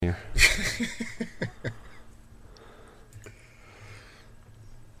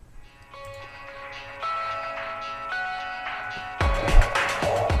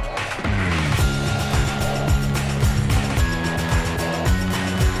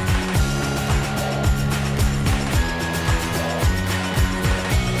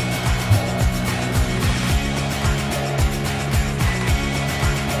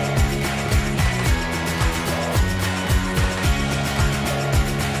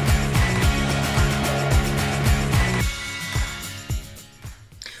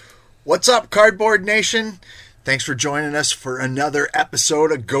What's up, Cardboard Nation? Thanks for joining us for another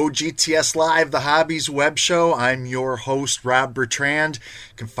episode of Go GTS Live, the Hobbies web show. I'm your host, Rob Bertrand.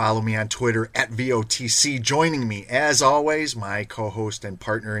 You can follow me on Twitter at VOTC. Joining me, as always, my co-host and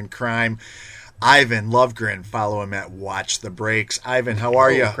partner in crime, Ivan Lovegren. Follow him at Watch the Breaks. Ivan, how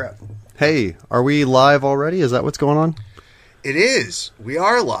are you? Crap. Hey, are we live already? Is that what's going on? It is. We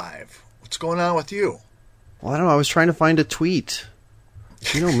are live. What's going on with you? Well, I don't know. I was trying to find a tweet.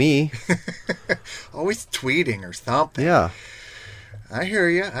 You know me. Always tweeting or something. Yeah. I hear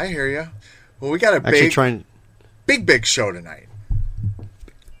you. Well, we got a big show tonight.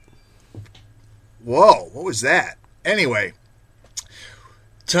 Whoa, what was that? Anyway,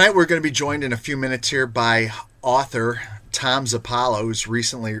 tonight we're going to be joined in a few minutes here by author Tom Zappallo, who's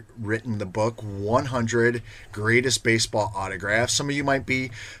recently written the book 100 Greatest Baseball Autographs. Some of you might be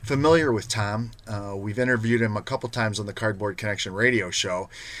familiar with Tom. We've interviewed him a couple times on the Cardboard Connection radio show.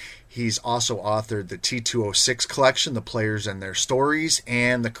 He's also authored the T206 collection, The Players and Their Stories,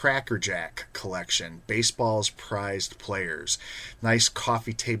 and the Cracker Jack collection, Baseball's Prized Players. Nice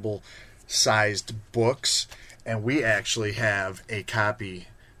coffee table sized books, and we actually have a copy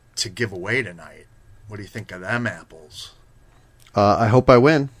to give away tonight. What do you think of them apples? I hope I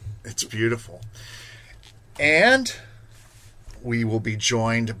win. It's beautiful. And we will be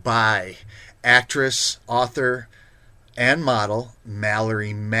joined by actress, author, and model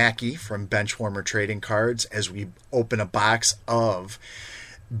Mallory Mackey from Benchwarmer Trading Cards as we open a box of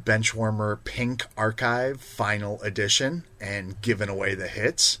Benchwarmer Pink Archive Final Edition and giving away the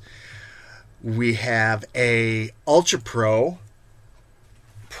hits. We have a Ultra Pro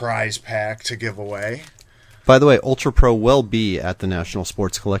prize pack to give away. By the way, Ultra Pro will be at the National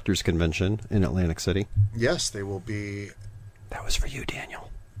Sports Collectors Convention in Atlantic City. Yes, they will be. That was for you,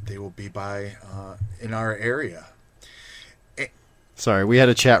 Daniel. They will be by in our area. Sorry, we had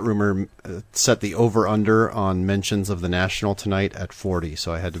a chat rumor set the over-under on mentions of the National tonight at 40,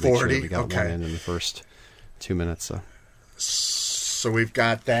 so I had to make sure that we got one in the first 2 minutes. So we've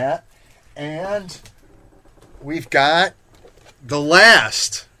got that, and we've got the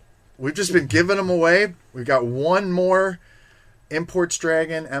last. We've just been giving them away. We've got one more Imports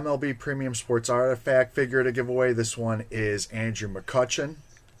Dragon MLB Premium Sports Artifact figure to give away. This one is Andrew McCutchen.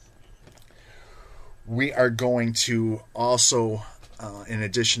 We are going to also, in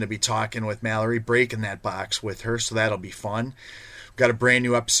addition to be talking with Mallory, breaking that box with her, so that'll be fun. We've got a brand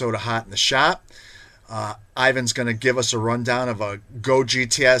new episode of Hot in the Shop. Ivan's going to give us a rundown of a Go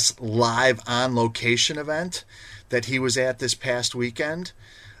GTS live on location event that he was at this past weekend.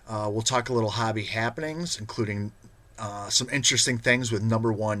 We'll talk a little hobby happenings, including some interesting things with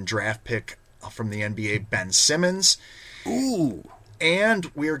number one draft pick from the NBA, Ben Simmons. Ooh.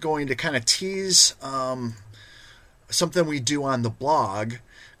 And we are going to kind of tease something we do on the blog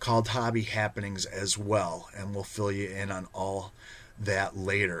called Hobby Happenings as well. And we'll fill you in on all that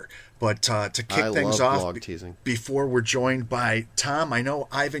later. But to kick things off, before we're joined by Tom, I know,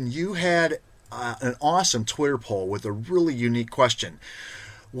 Ivan, you had an awesome Twitter poll with a really unique question.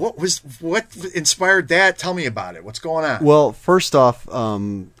 What inspired that? Tell me about it. What's going on? Well, first off,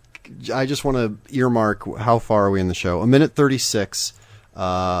 I just want to earmark how far are we in the show. 1:36.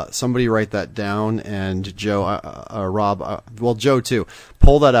 Somebody write that down, and Joe, Rob, well, Joe too.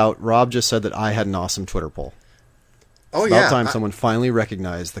 Pull that out. Rob just said that I had an awesome Twitter poll. Oh, it's about time someone finally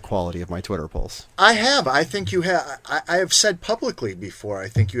recognized the quality of my Twitter polls. I have. I think you have. I have said publicly before, I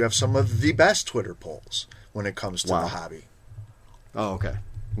think you have some of the best Twitter polls when it comes to the hobby. Oh, okay.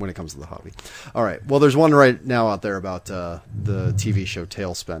 When it comes to the hobby. All right. Well, there's one right now out there about the TV show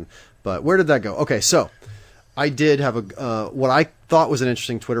Tailspin. But where did that go? Okay, so I did have what I thought was an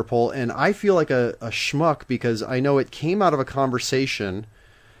interesting Twitter poll, and I feel like a schmuck because I know it came out of a conversation,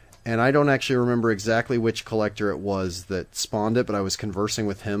 and I don't actually remember exactly which collector it was that spawned it, but I was conversing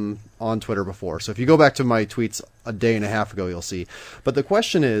with him on Twitter before. So if you go back to my tweets a day and a half ago, you'll see. But the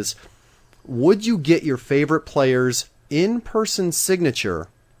question is, would you get your favorite player's in-person signature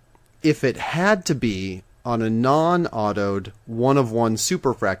if it had to be on a non-autoed one-of-one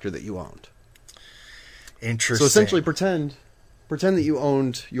superfractor that you owned? Interesting. So essentially pretend that you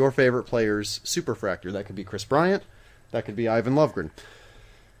owned your favorite player's superfractor. That could be Chris Bryant. That could be Ivan Lovegren.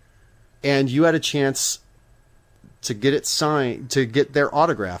 And you had a chance to get it signed, to get their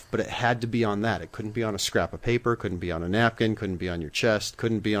autograph, but it had to be on that. It couldn't be on a scrap of paper, couldn't be on a napkin, couldn't be on your chest,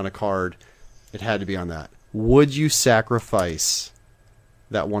 couldn't be on a card. It had to be on that. Would you sacrifice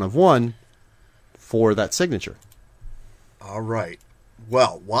that one-of-one for that signature? All right.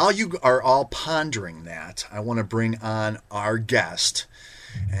 Well, while you are all pondering that, I want to bring on our guest.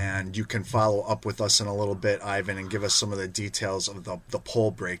 And you can follow up with us in a little bit, Ivan, and give us some of the details of the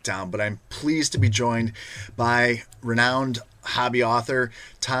poll breakdown. But I'm pleased to be joined by renowned hobby author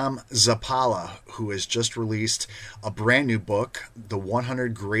Tom Zappala, who has just released a brand new book, The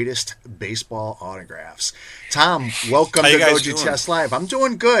 100 Greatest Baseball Autographs. Tom, welcome to Go GTS Live. I'm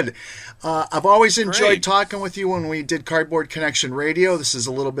doing good. I've always enjoyed talking with you when we did Cardboard Connection Radio. This is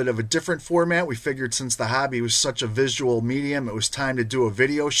a little bit of a different format. We figured since the hobby was such a visual medium, it was time to do a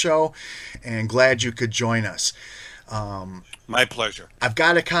video show, and glad you could join us. My pleasure. I've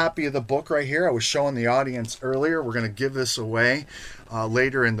got a copy of the book right here. I was showing the audience earlier. We're going to give this away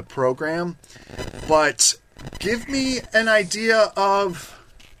later in the program. But give me an idea of,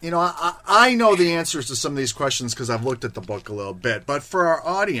 I know the answers to some of these questions because I've looked at the book a little bit. But for our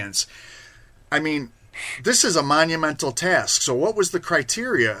audience, I mean, this is a monumental task. So what was the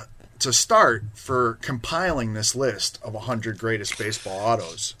criteria to start for compiling this list of 100 greatest baseball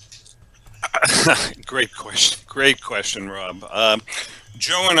autos? Great question, Rob.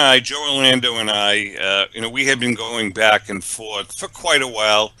 Joe Orlando and I, we had been going back and forth for quite a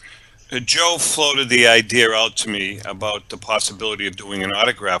while. Joe floated the idea out to me about the possibility of doing an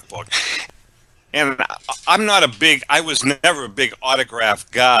autograph book. And I was never a big autograph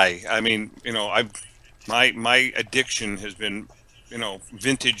guy. I mean, my addiction has been,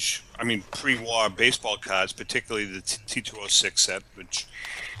 vintage, pre-war baseball cards, particularly the T206 set, which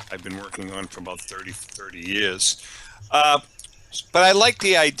I've been working on for about 30 years. But I like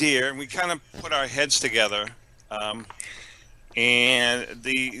the idea, and we kind of put our heads together. And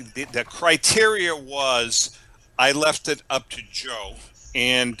the criteria was, I left it up to Joe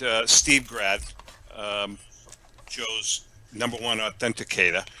and Steve Grad, Joe's #1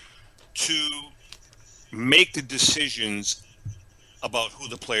 authenticator, to make the decisions about who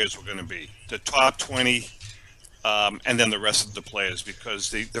the players were going to be, the top 20, and then the rest of the players,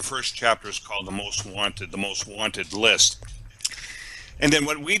 because the first chapter is called the most wanted list. And then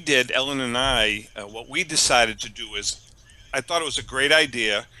what we did, Ellen and I, what we decided to do is, I thought it was a great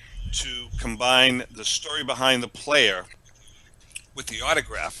idea to combine the story behind the player with the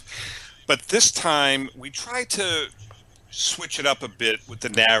autograph. But this time we tried to switch it up a bit with the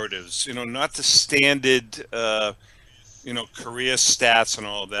narratives, not the standard, career stats and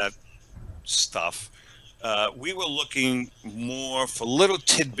all that stuff. We were looking more for little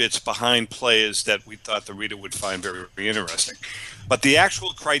tidbits behind players that we thought the reader would find very, very interesting. But the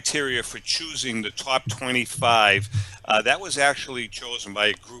actual criteria for choosing the top 25, that was actually chosen by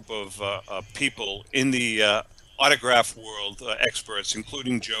a group of people in the autograph world, experts,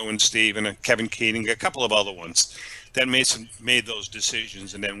 including Joe and Steve and Kevin Keating, a couple of other ones, that made those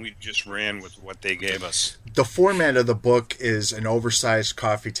decisions, and then we just ran with what they gave us. The format of the book is an oversized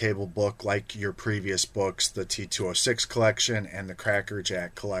coffee table book like your previous books, the T206 collection and the Cracker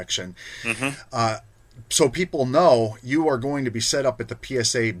Jack collection. Mm-hmm. So people know you are going to be set up at the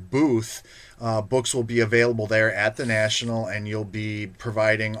PSA booth. Books will be available there at the National, and you'll be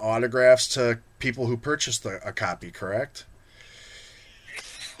providing autographs to people who purchased a copy, correct?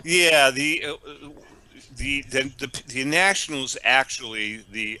 Yeah, the National is actually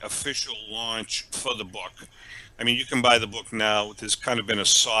the official launch for the book. I mean, you can buy the book now. There's kind of been a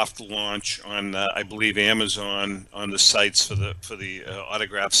soft launch on, I believe, Amazon, on the sites for the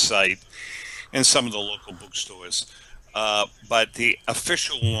autograph site, and some of the local bookstores. But the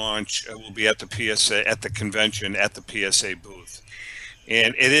official launch will be at the PSA, at the convention, at the PSA booth.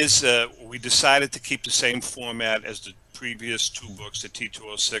 And it is, we decided to keep the same format as the previous two books, the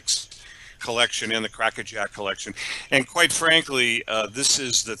T206 collection and the Cracker Jack collection. And quite frankly, this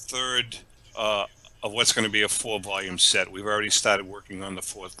is the third of what's going to be a 4-volume set. We've already started working on the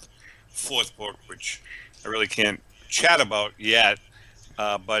fourth book, which I really can't chat about yet.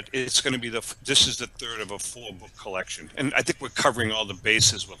 But it's going to be this is the third of a 4-book collection. And I think we're covering all the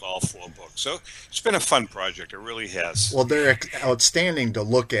bases with all 4 books. So it's been a fun project. It really has. Well, they're outstanding to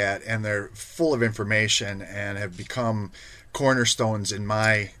look at, and they're full of information and have become cornerstones in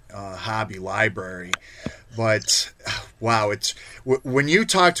my hobby library. But wow, it's when you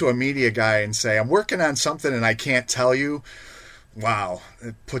talk to a media guy and say, I'm working on something and I can't tell you, wow,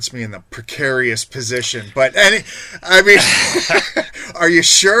 it puts me in the precarious position. But are you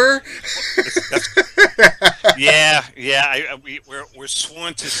sure? Yeah. We're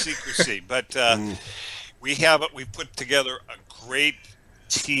sworn to secrecy, but we put together a great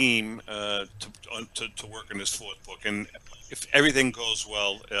team to work on this 4th book, and if everything goes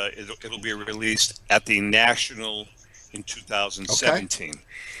well, it'll be released at the National in 2017. Okay.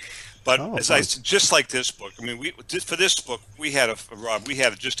 But Oh, as fun. just like this book, I mean, for this book we had Rob, we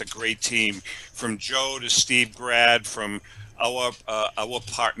had just a great team from Joe to Steve Grad, from our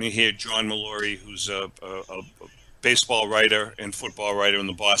partner here, John Mallory, who's a baseball writer and football writer in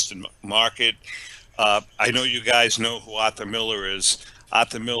the Boston market. I know you guys know who Arthur Miller is.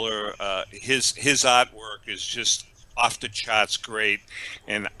 Arthur Miller, his artwork is just off the charts great,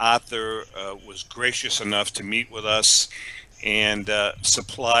 and Arthur was gracious enough to meet with us and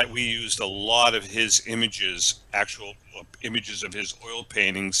supply. We used a lot of his images, actual images of his oil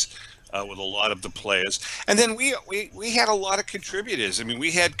paintings. With a lot of the players, and then we had a lot of contributors. I mean,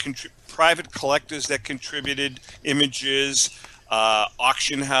 we had private collectors that contributed images,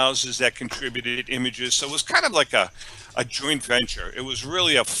 auction houses that contributed images. So it was kind of like a joint venture. It was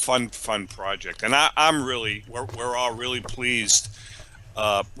really a fun project, and we're all really pleased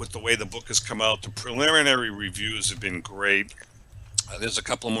with the way the book has come out. The preliminary reviews have been great. There's a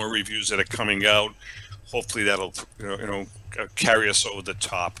couple more reviews that are coming out. Hopefully that'll carry us over the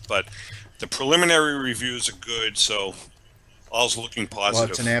top. But the preliminary reviews are good, so all's looking positive. Well,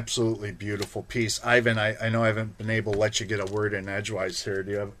 it's an absolutely beautiful piece. Ivan, I know I haven't been able to let you get a word in edgewise here.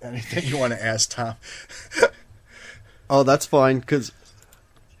 Do you have anything you want to ask Tom? Oh, that's fine, because,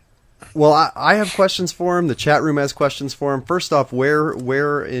 well, I have questions for him. The chat room has questions for him. First off,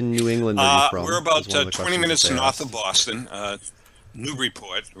 where in New England are you from? We're about Is one of the 20 questions minutes that they north asked. of Boston,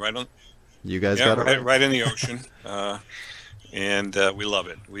 Newburyport, right on. You guys Yeah, got it right. right in the ocean, and we love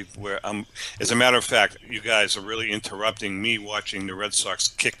it. As a matter of fact, you guys are really interrupting me watching the Red Sox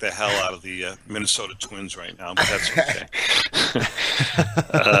kick the hell out of the Minnesota Twins right now, but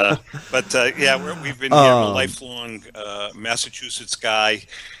that's okay. Yeah, we've been here. I'm a lifelong Massachusetts guy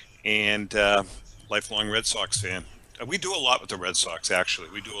and lifelong Red Sox fan. We do a lot with the Red Sox,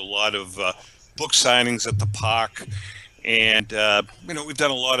 actually. We do a lot of book signings at the park. And we've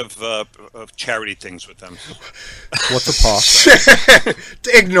done a lot of charity things with them. What's a paw?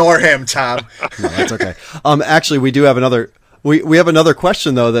 Ignore him, Tom. No, that's okay. Actually, we do have another. We have another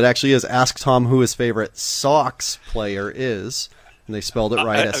question though that actually is ask Tom who his favorite Sox player is, and they spelled it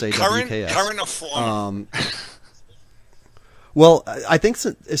right. SAWKS. Current or former? Well, I think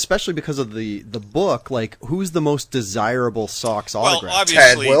especially because of the book, like who's the most desirable Sox autograph? Well,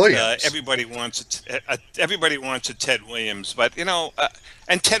 obviously, Ted Williams. Everybody wants a Ted Williams, but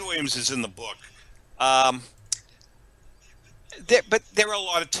and Ted Williams is in the book. But there are a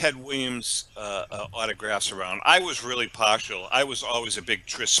lot of Ted Williams autographs around. I was really partial. I was always a big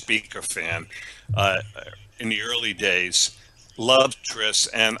Tris Speaker fan in the early days. Loved Tris,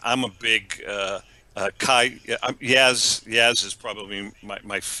 and I'm a big. Yaz is probably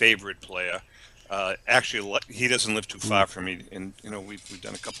my favorite player. Actually, he doesn't live too far from me, and we've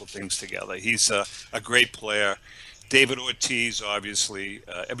done a couple of things together. He's a great player. David Ortiz, obviously,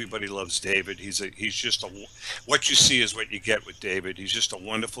 everybody loves David. He's just what you see is what you get with David. He's just a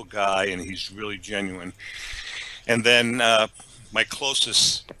wonderful guy, and he's really genuine. And then my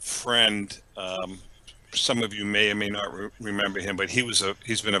closest friend. Some of you may or may not remember him, but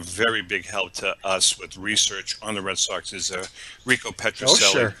he's been a very big help to us with research on the Red Sox. Is Rico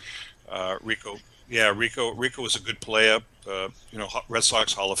Petrocelli. Oh, sure. Rico was a good player, Red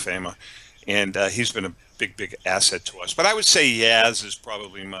Sox Hall of Famer, and he's been a big asset to us. But I would say Yaz is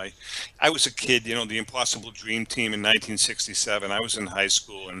probably I was a kid, the Impossible Dream Team in 1967. I was in high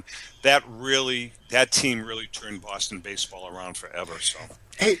school, and that team really turned Boston baseball around forever. So.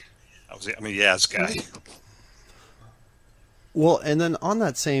 Hey. I'm a Yaz guy. Well, and then on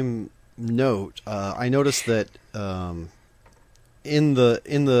that same note, I noticed that in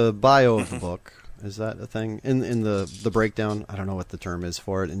the bio of the book, is that a thing? In the breakdown, I don't know what the term is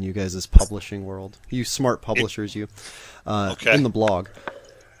for it in you guys' publishing world. You smart publishers, okay. In the blog.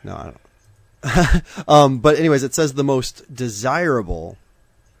 No, I don't. But anyways, it says the most desirable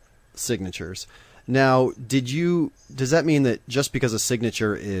signatures. Now, does that mean that just because a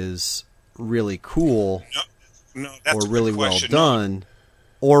signature is really cool no, that's or really well question. done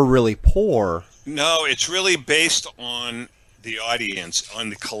or really poor? No, it's really based on the audience, on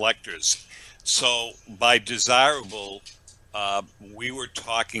the collectors. So by desirable, we were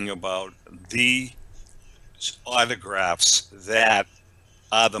talking about the autographs that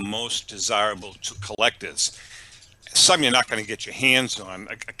are the most desirable to collectors. Some you're not going to get your hands on.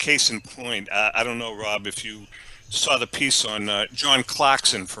 A case in point, I don't know, Rob, if you saw the piece on John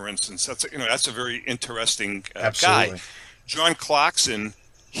Clarkson, for instance. That's a very interesting guy. John Clarkson,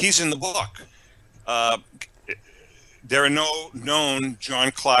 he's in the book. There are no known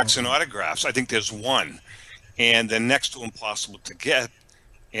John Clarkson autographs. I think there's one, and they're next to impossible to get.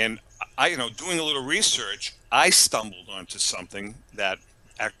 And I, doing a little research, I stumbled onto something that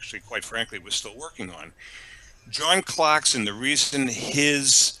actually, quite frankly, was still working on. John Clarkson, the reason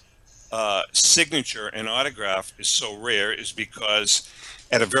his signature and autograph is so rare is because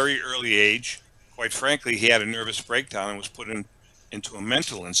at a very early age, quite frankly, he had a nervous breakdown and was put into a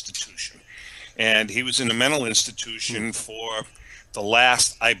mental institution. And he was in a mental institution for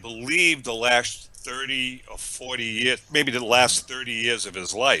I believe, the last 30 or 40 years, maybe the last 30 years of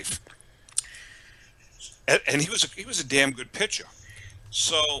his life. And he was a damn good pitcher.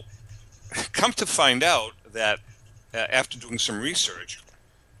 So come to find out that after doing some research,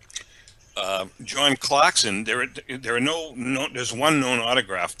 John Clarkson, there's one known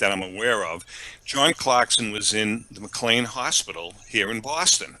autograph that I'm aware of. John Clarkson was in the McLean Hospital here in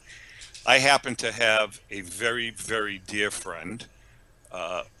Boston. I happen to have a very, very dear friend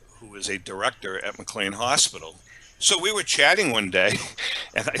who is a director at McLean Hospital. So we were chatting one day,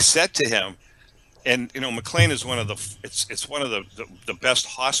 and I said to him, and McLean is one of the best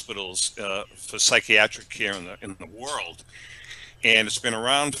hospitals for psychiatric care in the world, and it's been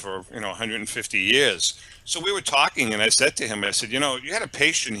around for 150 years. So we were talking, and I said to him, I said, you had a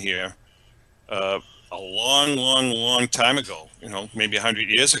patient here a long time ago, maybe 100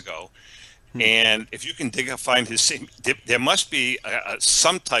 years ago, and if you can find there must be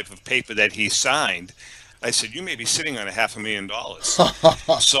some type of paper that he signed. I said, you may be sitting on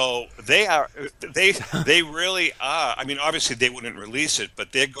 $500,000. So they really are. I mean, obviously they wouldn't release it,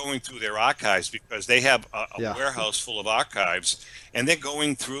 but they're going through their archives because they have a warehouse full of archives, and they're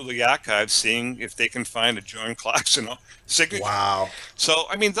going through the archives, seeing if they can find a John Clarkson signature. Wow. So,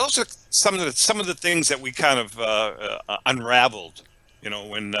 I mean, those are some of the things that we kind of unraveled,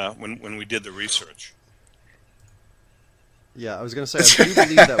 when we did the research. Yeah, I was going to say, I do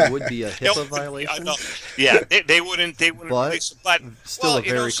believe that would be a HIPAA violation. Yeah, they wouldn't release it, but still a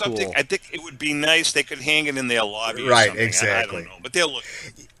very cool. I think it would be nice. They could hang it in their lobby, right? Or something. Exactly. I don't know, but they'll look.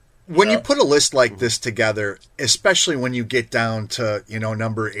 When you put a list like this together, especially when you get down to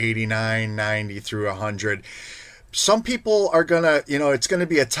number 89, 90 through 100, some people are gonna it's gonna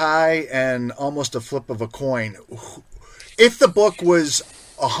be a tie and almost a flip of a coin. If the book was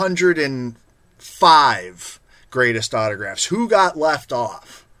 105 greatest autographs, who got left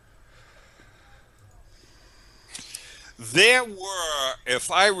off? There were,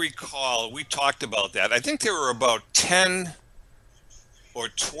 if I recall, we talked about that. I think there were about 10 or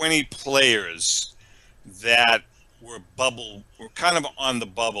 20 players that were kind of on the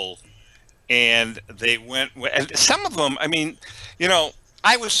bubble, and they went, and some of them, I mean,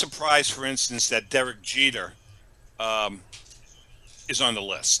 I was surprised, for instance, that Derek Jeter is on the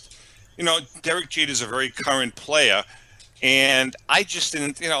list. Derek Jeter is a very current player, and I just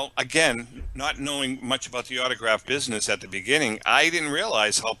didn't, again, not knowing much about the autograph business at the beginning, I didn't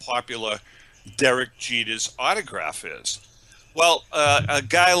realize how popular Derek Jeter's autograph is. Well, a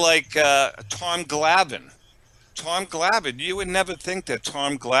guy like Tom Glavine, you would never think that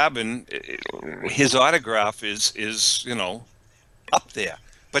Tom Glavine, his autograph is up there.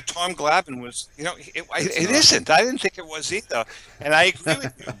 But Tom Glavine was, it isn't. I didn't think it was either, and I agree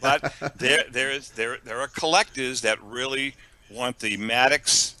with you. But there are collectors that really want the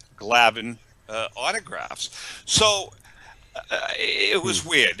Maddux Glavine autographs. So it was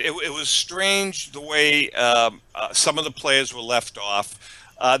weird. It was strange the way some of the players were left off.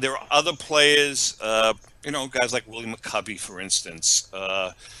 There were other players, guys like Willie McCovey, for instance,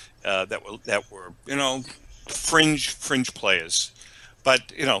 that were fringe players.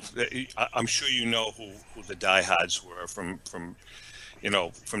 But I'm sure who the diehards were from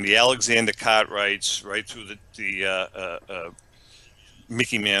the Alexander Cartwrights right through the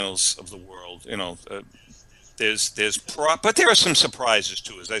Mickey Mantles of the world. But there are some surprises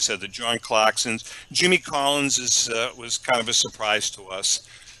too. As I said, the John Clarksons, Jimmy Collins was kind of a surprise to us.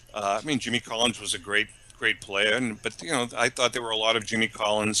 I mean, Jimmy Collins was a great player, but I thought there were a lot of Jimmy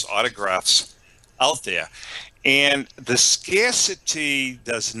Collins autographs out there. And the scarcity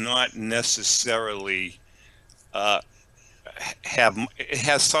does not necessarily it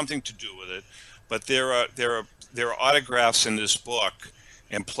has something to do with it, but there are autographs in this book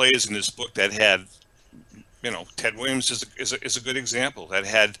and players in this book that had, Ted Williams is a good example, that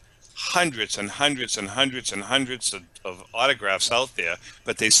had hundreds and hundreds and hundreds and hundreds of autographs out there,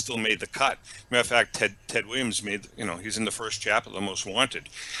 but they still made the cut. Matter of fact, Ted Williams made, he's in the first chapter of The Most Wanted,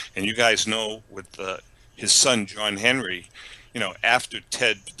 and you guys know with his son John Henry, after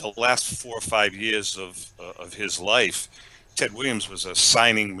Ted, the last 4 or 5 years of his life, Ted Williams was a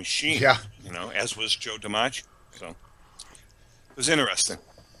signing machine. Yeah. As was Joe DiMaggio. So it was interesting.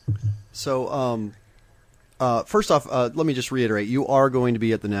 So, first off, let me just reiterate: you are going to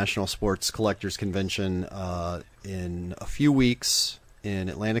be at the National Sports Collectors Convention in a few weeks. in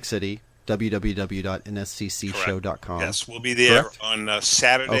Atlantic City, www.nsccshow.com. Yes, we'll be there Correct? on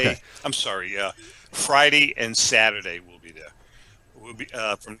Saturday. Okay. I'm sorry, Friday and Saturday we'll be there. We'll be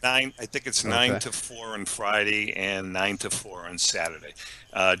from 9, I think it's 9 Okay. to 4 on Friday and 9 to 4 on Saturday.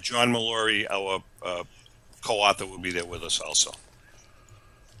 John Mallory, our co-author, will be there with us also.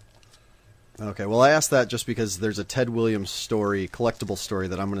 Okay, well, I asked that just because there's a Ted Williams story, collectible story,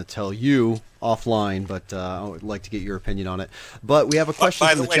 that I'm going to tell you offline, but I would like to get your opinion on it. But we have a question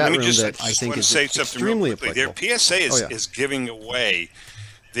By from the the way, chat let me room just, that I just think want to is say something real extremely quickly. applicable. Their PSA Oh, yeah. is giving away.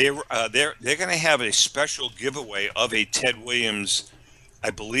 They're going to have a special giveaway of a Ted Williams,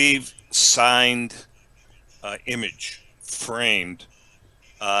 I believe, signed image, framed.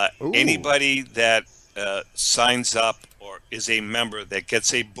 Ooh. Anybody that signs up or is a member that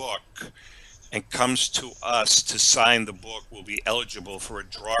gets a book and comes to us to sign the book will be eligible for a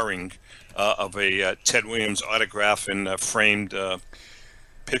drawing of a Ted Williams autograph and framed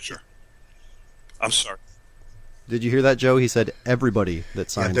picture. I'm sorry. Did you hear that, Joe? He said everybody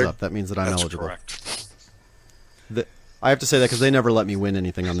that signs they're- up. That means that I'm That's eligible. correct. I have to say that because they never let me win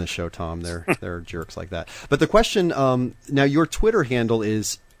anything on this show, Tom. They're jerks like that. But the question now, your Twitter handle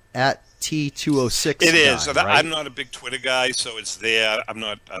is at T206. It is. guy, And right? I'm not a big Twitter guy, so it's there. I'm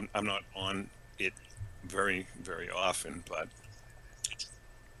not on it very, very often, but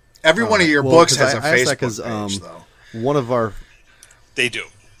Every one of your Well, books 'cause has a I asked that Facebook 'cause, page, though. One of our. they do.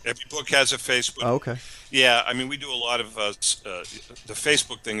 Every book has a Facebook. Oh, okay. Yeah, I mean, we do a lot of the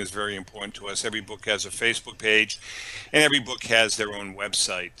Facebook thing is very important to us. Every book has a Facebook page, and every book has their own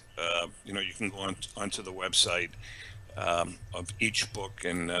website. You can go onto the website of each book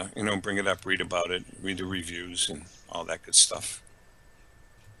and bring it up, read about it, read the reviews, and all that good stuff.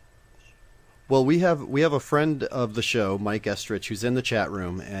 Well, we have a friend of the show, Mike Estrich, who's in the chat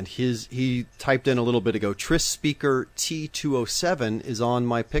room, and he typed in a little bit ago, Tris Speaker T207 is on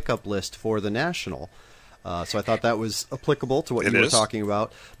my pickup list for the National. So I thought that was applicable to what It you were is. talking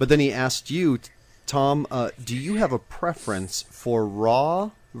about. But then he asked you, Tom, do you have a preference for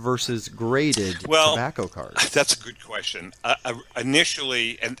raw versus graded tobacco cards? That's a good question.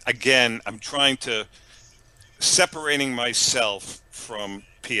 Initially, and again, I'm trying to separating myself from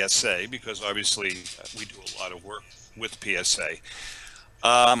PSA because obviously we do a lot of work with PSA.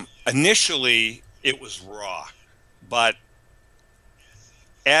 Initially, it was raw, but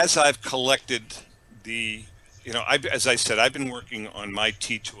as I've collected as I said, I've been working on my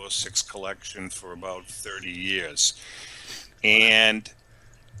T206 collection for about 30 years, and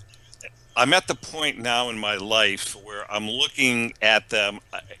I'm at the point now in my life where I'm looking at them.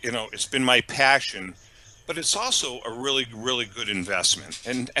 It's been my passion, but it's also a really, really good investment,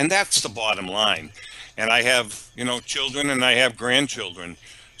 and that's the bottom line. And I have children and I have grandchildren.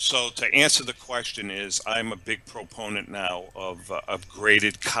 So to answer the question is, I'm a big proponent now of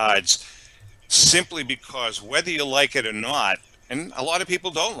graded cards, simply because whether you like it or not, and a lot of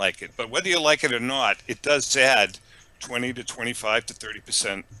people don't like it, but whether you like it or not, it does add 20 to 25 to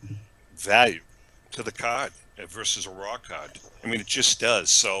 30% value to the card versus a raw card. I mean, it just does.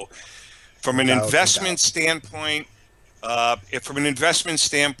 So from an investment standpoint, I'm a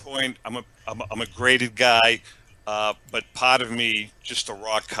graded guy, but part of me, just a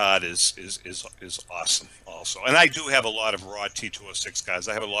raw card is awesome also. And I do have a lot of raw T206 cards.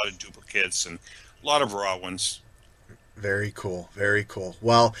 I have a lot of duplicates and a lot of raw ones. Very cool. Very cool.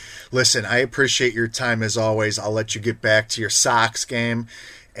 Well, listen, I appreciate your time as always. I'll let you get back to your Sox game,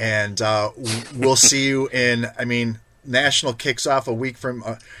 and we'll see you National kicks off 2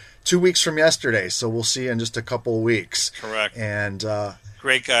 weeks from yesterday, so we'll see you in just a couple of weeks. Correct. And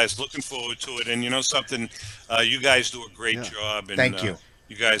great, guys. Looking forward to it. And you know something, you guys do a great job. And, thank you.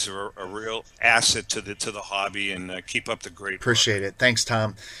 You guys are a real asset to the hobby, and keep up the great work. Appreciate it. Thanks,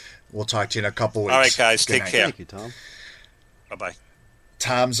 Tom. We'll talk to you in a couple weeks. All right, guys. Good Take night. care. Thank you, Tom. Bye-bye.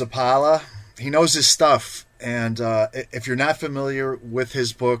 Tom Zappala, he knows his stuff. And if you're not familiar with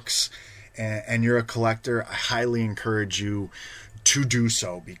his books and you're a collector, I highly encourage you to do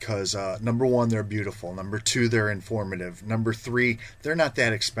so because, number one, they're beautiful. Number two, they're informative. Number three, they're not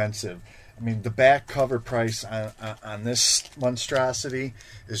that expensive. I mean, the back cover price on this monstrosity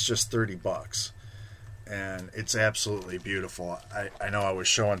is just $30. And it's absolutely beautiful. I know I was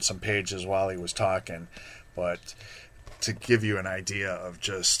showing some pages while he was talking, but to give you an idea of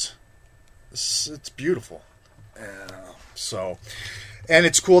just, it's beautiful. And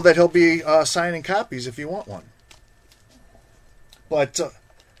it's cool that he'll be signing copies if you want one. But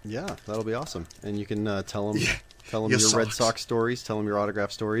yeah, that'll be awesome. And you can tell him your Your Red Sox. Sox stories, tell him your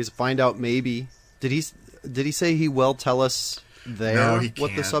autograph stories. Find out maybe did he say he will tell us there No, he what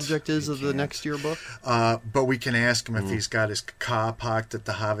the can't. subject is He of the can't. next year book? But we can ask him if Hmm. he's got his ka parked at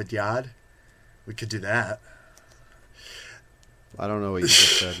the Harvard Yard. We could do that. I don't know what you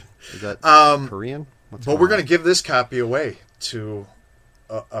just said. Is that Korean? What's But we're going on? to give this copy away to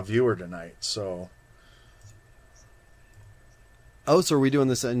a viewer tonight. So Oh, so are we doing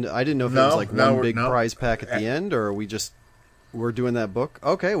this? And I didn't know if it No, was like no, one big no. prize pack at the end, or are we're doing that book?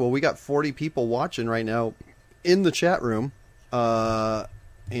 Okay, well, we got 40 people watching right now in the chat room.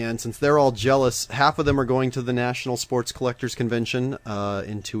 And since they're all jealous, half of them are going to the National Sports Collectors Convention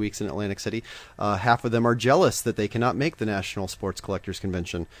in 2 weeks in Atlantic City. Half of them are jealous that they cannot make the National Sports Collectors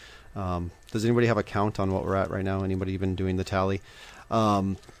Convention. Does anybody have a count on what we're at right now? Anybody even doing the tally?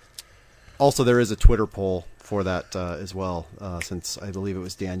 Also, there is a Twitter poll for that as well, since I believe it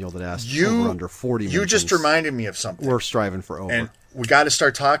was Daniel that asked over under 40 You just mentions. reminded me of something. We're striving for over. And we got to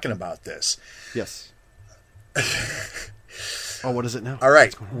start talking about this. Yes. Oh, what is it now? All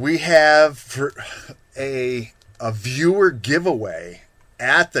right, we have for a viewer giveaway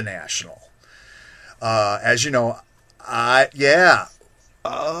at the National. As you know,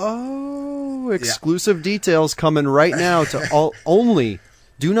 Oh, exclusive details coming right now to all only.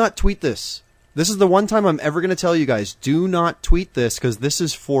 Do not tweet this. This is the one time I'm ever going to tell you guys, do not tweet this because this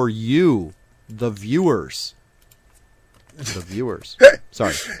is for you, the viewers. The viewers.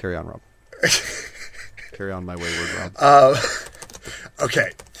 Sorry, carry on, Rob. Carry on, my wayward Rob.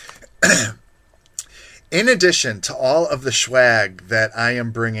 Okay. In addition to all of the swag that I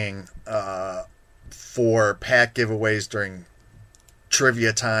am bringing for pack giveaways during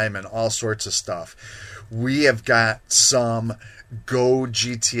trivia time and all sorts of stuff, we have got some Go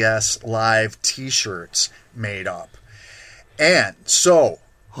GTS Live t-shirts made up. And so,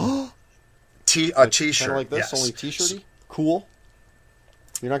 a t-shirt. Kind of like this, yes. only t-shirty? Cool.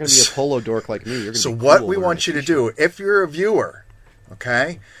 You're not going to be a polo dork like me. You're going to So be what cool we wearing want a you to t-shirt. do, if you're a viewer,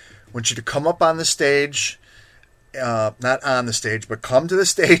 okay, I want you to come up on the stage, not on the stage, but come to the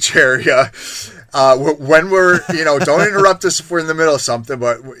stage area when we're, don't interrupt us if we're in the middle of something,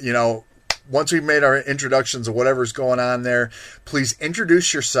 but, once we've made our introductions of whatever's going on there, please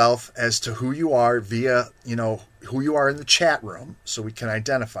introduce yourself as to who you are via, who you are in the chat room so we can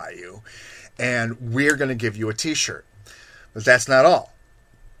identify you, and we're going to give you a t-shirt. But that's not all.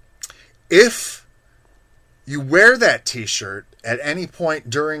 If you wear that t-shirt at any point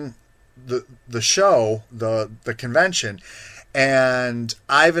during the show, the convention, and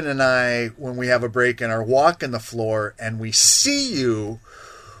Ivan and I, when we have a break and are walking the floor and we see you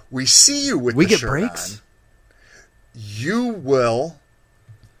with We the get shirt breaks? on, you will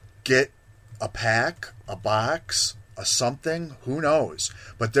get a pack, a box, a something, who knows.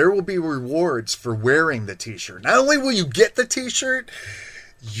 But there will be rewards for wearing the t-shirt. Not only will you get the t-shirt,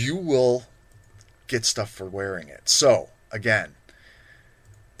 you will get stuff for wearing it. So, again,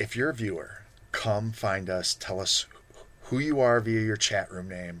 if you're a viewer, come find us, tell us who you are via your chat room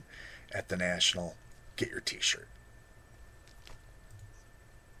name at the National, get your t-shirt.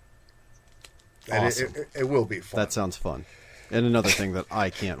 And Awesome. it will be fun. That sounds fun. And another thing that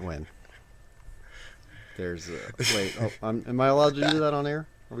I can't win. There's wait. Oh, am I allowed to do that on air?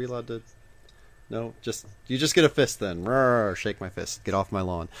 Are we allowed to? No, you just get a fist then. Rawr, shake my fist. Get off my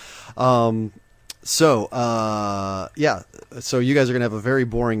lawn. So you guys are gonna have a very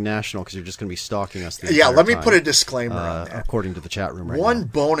boring national because you're just gonna be stalking us. The Yeah, entire let me time, put a disclaimer on that. according to the chat room right One now.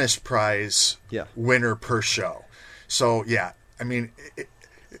 bonus prize Yeah. winner per show. So, yeah, I mean,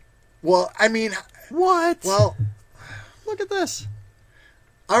 well, What? Look at this.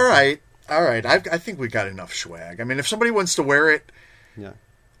 all right. I think we got enough swag. I mean, if somebody wants to wear it, Yeah.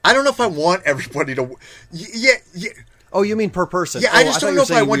 I don't know if I want everybody to. Yeah. Oh, you mean per person? Yeah, Oh, I just thought don't you know were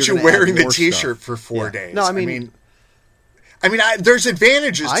if I saying want we were you gonna add wearing the more T-shirt stuff. for 4 Yeah. days. No, I mean, there's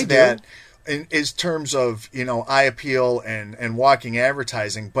advantages I to do. that in terms of eye appeal and walking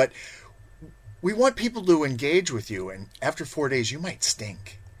advertising, but we want people to engage with you, and after 4 days, you might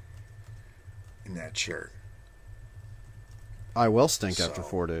stink in that shirt. I will stink after So.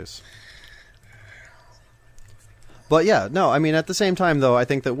 4 days. But yeah, no, I mean, at the same time, though, I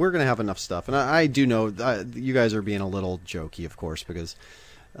think that we're going to have enough stuff. And I do know you guys are being a little jokey, of course, because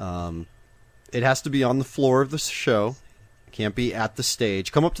it has to be on the floor of the show. It can't be at the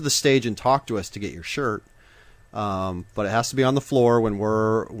stage. Come up to the stage and talk to us to get your shirt. But it has to be on the floor when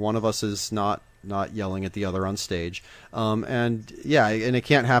one of us is not yelling at the other on stage. And it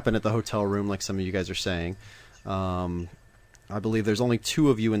can't happen at the hotel room like some of you guys are saying. I believe there's only 2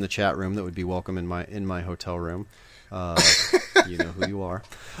 of you in the chat room that would be welcome in my hotel room. You know who you are.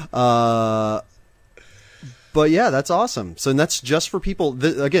 But yeah, that's awesome. So that's just for people.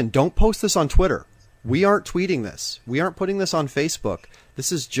 Again, don't post this on Twitter. We aren't tweeting this. We aren't putting this on Facebook.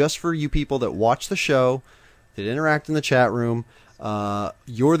 This is just for you people that watch the show, that interact in the chat room.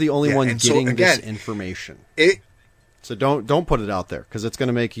 You're the only one getting this information. So don't put it out there, because it's going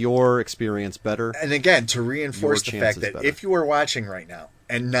to make your experience better. And again, to reinforce the fact that if you are watching right now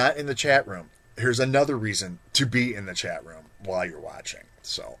and not in the chat room, here's another reason to be in the chat room while you're watching.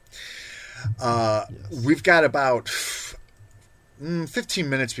 So we've got about 15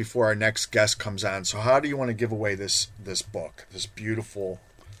 minutes before our next guest comes on. So how do you want to give away this book, this beautiful...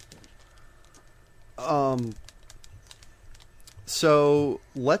 So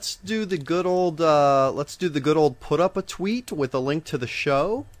let's do the good old put up a tweet with a link to the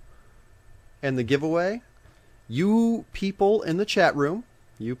show and the giveaway. You people in the chat room,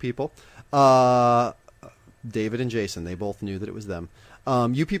 David and Jason, they both knew that it was them.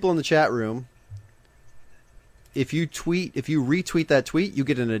 You people in the chat room, if you retweet that tweet, you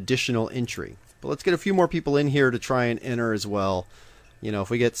get an additional entry. But let's get a few more people in here to try and enter as well. You know,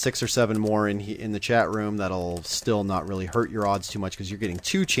 if we get 6 or 7 more in the chat room, that'll still not really hurt your odds too much, because you're getting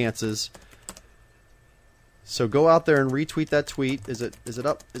 2 chances. So go out there and retweet that tweet. Is it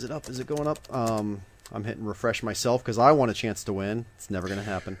up? Is it up? Is it going up? I'm hitting refresh myself because I want a chance to win. It's never going to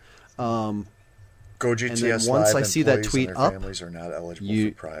happen. Go GTS and then once Live, I see that tweet and their up, families are not eligible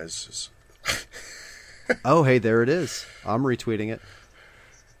for prizes. Oh, hey, there it is. I'm retweeting it.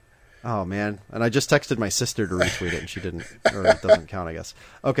 Oh, man. And I just texted my sister to retweet it, and she didn't. Or it doesn't count, I guess.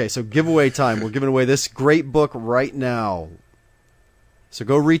 Okay, so giveaway time. We're giving away this great book right now. So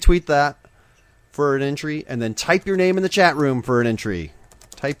go retweet that for an entry, and then type your name in the chat room for an entry.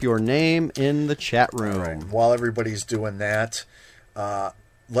 Type your name in the chat room. All right. While everybody's doing that,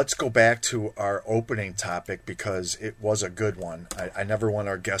 let's go back to our opening topic, because it was a good one. I never want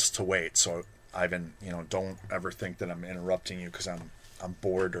our guests to wait, so Ivan, don't ever think that I'm interrupting you because I'm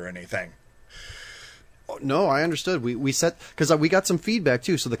bored or anything. No, I understood. We set, because we got some feedback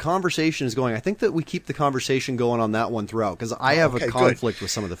too, so the conversation is going. I think that we keep the conversation going on that one throughout, because I have a conflict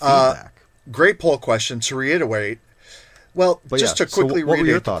with some of the feedback. Great poll question. To reiterate, to quickly read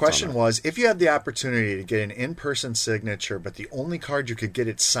it, the question was, if you had the opportunity to get an in-person signature, but the only card you could get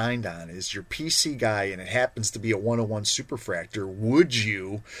it signed on is your PC guy, and it happens to be a 101 Superfractor, would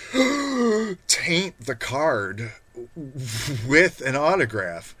you taint the card with an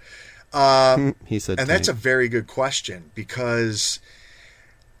autograph? He said, and that's a very good question, because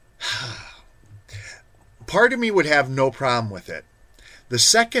part of me would have no problem with it. The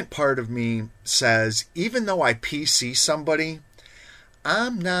second part of me says, even though I PC somebody,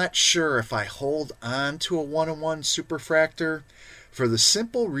 I'm not sure if I hold on to a 101 Superfractor, for the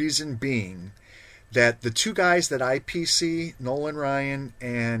simple reason being that the 2 guys that I PC, Nolan Ryan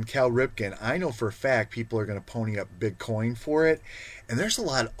and Cal Ripken, I know for a fact people are going to pony up big coin for it. And there's a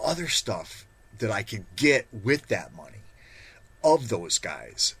lot of other stuff that I could get with that money of those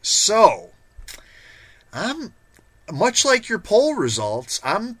guys. So, I'm, much like your poll results,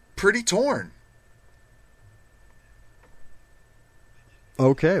 I'm pretty torn.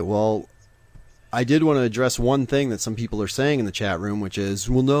 Okay, well, I did want to address one thing that some people are saying in the chat room, which is,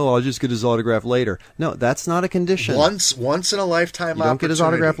 well, no, I'll just get his autograph later. No, that's not a condition. Once in a lifetime you don't get his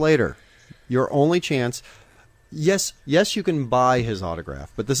autograph later. Your only chance. Yes, you can buy his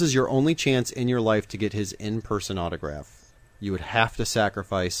autograph, but this is your only chance in your life to get his in-person autograph. You would have to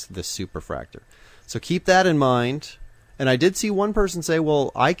sacrifice the Superfractor. So keep that in mind. And I did see one person say,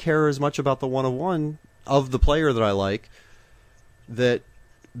 well, I care as much about the 101 of the player that I like, that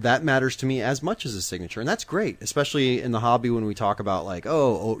matters to me as much as his signature. And that's great, especially in the hobby when we talk about like,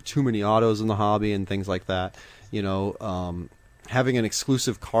 too many autos in the hobby and things like that. Having an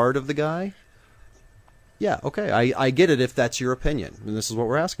exclusive card of the guy. Yeah, okay, I get it if that's your opinion. And this is what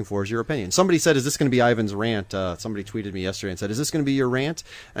we're asking for, is your opinion. Somebody said, is this going to be Ivan's rant? Somebody tweeted me yesterday and said, is this going to be your rant?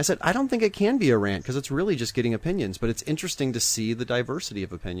 And I said, I don't think it can be a rant, because it's really just getting opinions. But it's interesting to see the diversity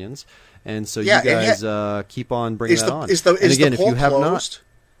of opinions. And so you guys keep on bringing that on. Is the poll closed?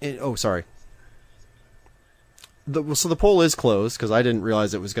 Sorry. So the poll is closed, because I didn't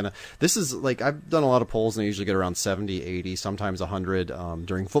realize it was going to... This is, like, I've done a lot of polls, and they usually get around 70, 80, sometimes 100.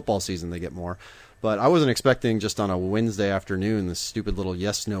 During football season, they get more. But I wasn't expecting just on a Wednesday afternoon this stupid little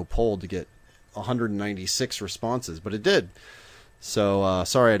yes-no poll to get 196 responses, but it did. So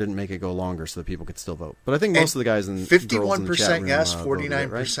sorry I didn't make it go longer so that people could still vote. But I think most of the guys and 51% yes,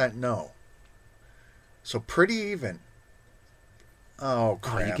 49% no. So pretty even. Oh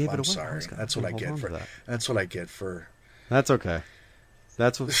crap! You gave it I'm away. sorry. That's what I get for that. That's what I get for. That's okay.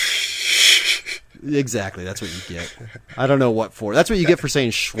 That's what. Exactly. That's what you get. I don't know what for. That's what you get for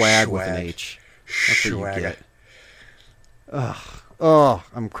saying swag with an H. That's what you get. Oh,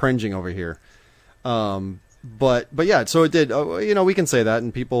 I'm cringing over here. But yeah, so it did. We can say that,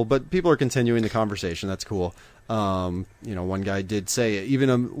 and people are continuing the conversation. That's cool. One guy did say it, even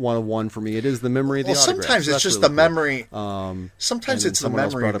a 101 for me. It is the memory of the autograph. Sometimes so it's just really the memory. Cool. Sometimes it's the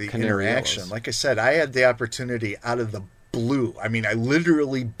memory of the interaction. Like I said, I had the opportunity out of the blue. I mean, I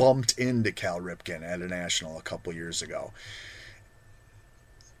literally bumped into Cal Ripken at a national a couple years ago.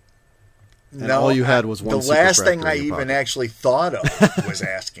 And all you had was one. The last thing I even actually thought of was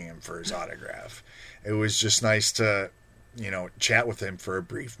asking him for his autograph. It was just nice to, chat with him for a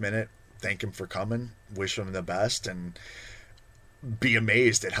brief minute, thank him for coming, wish him the best, and be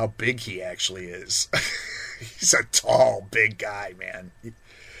amazed at how big he actually is. He's a tall, big guy, man.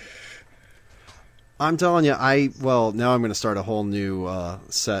 I'm telling you, now I'm going to start a whole new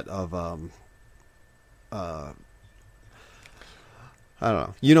set of, I don't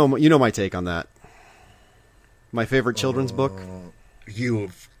know. You know my take on that. My favorite children's book.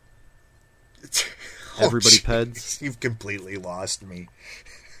 You've Everybody Peds. You've completely lost me.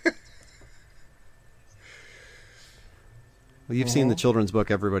 Well, you've seen the children's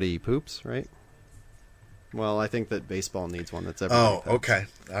book Everybody Poops, right? Well, I think that baseball needs one that's Everybody Peds. Okay.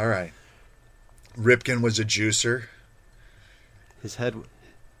 All right. Ripken was a juicer. His head.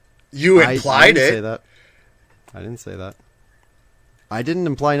 You implied I it. I didn't say that. I didn't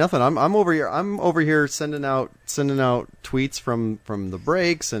imply nothing. I'm over here. I'm over here sending out tweets from the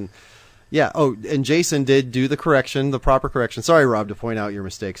breaks and yeah. Oh, and Jason did do the proper correction. Sorry, Rob, to point out your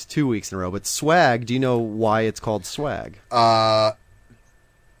mistakes 2 weeks in a row. But swag. Do you know why it's called swag? And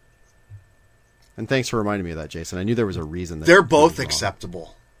thanks for reminding me of that, Jason. I knew there was a reason. They're both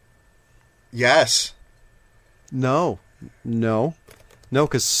acceptable. Yes. No,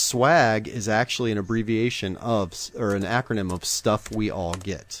 because swag is actually an abbreviation or an acronym of stuff we all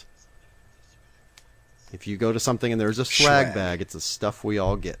get. If you go to something and there's a swag bag, it's a stuff we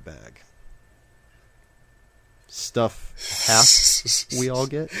all get bag. Stuff we all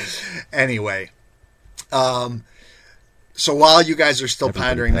get. Anyway, so while you guys are still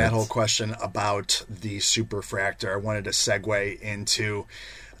pondering that whole question about the superfractor, I wanted to segue into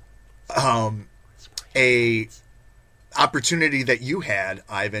a opportunity that you had,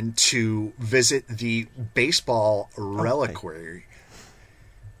 Ivan, to visit the baseball reliquary.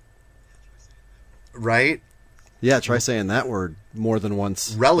 Right? Yeah, try saying that word more than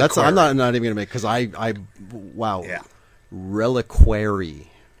once. Reliquary. I'm not even going to make, because wow. Yeah. Reliquary.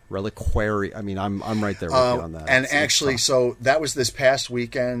 I mean, I'm right there with you on that. And actually, so that was this past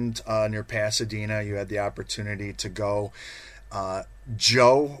weekend near Pasadena. You had the opportunity to go.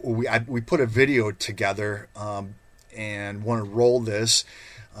 Joe, we put a video together and want to roll this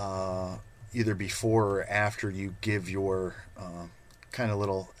either before or after you give your kind of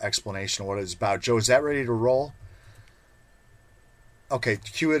little explanation of what it's about. Joe, is that ready to roll? Okay,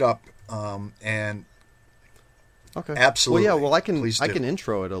 cue it up. And okay, absolutely. Well, yeah. Well, I can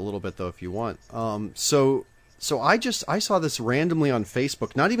intro it a little bit though if you want. So I saw this randomly on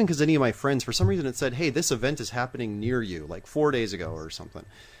Facebook, not even because any of my friends, for some reason it said, hey, this event is happening near you, like 4 days ago or something.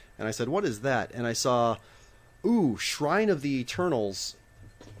 And I said, what is that? And I saw, Shrine of the Eternals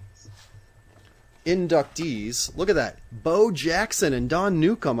inductees. Look at that. Bo Jackson and Don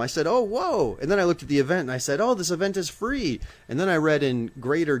Newcomb. I said, oh, whoa. And then I looked at the event and I said, oh, this event is free. And then I read in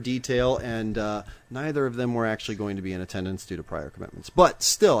greater detail, and neither of them were actually going to be in attendance due to prior commitments. But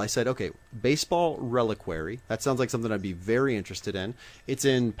still, I said, okay, baseball reliquary. That sounds like something I'd be very interested in. It's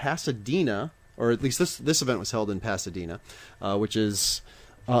in Pasadena, or at least this event was held in Pasadena, which is,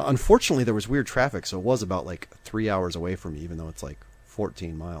 unfortunately, there was weird traffic, so it was about like 3 hours away from me, even though it's like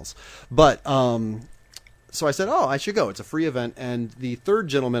 14 miles. But so I said, oh, I should go. It's a free event. And the third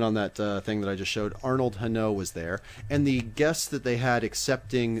gentleman on that thing that I just showed, Arnold Hano, was there. And the guests that they had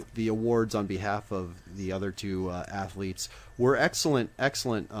accepting the awards on behalf of the other two athletes were excellent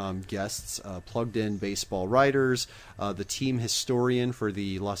guests, plugged-in baseball writers. The team historian for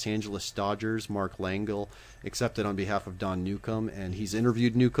the Los Angeles Dodgers, Mark Langill, accepted on behalf of Don Newcomb, and he's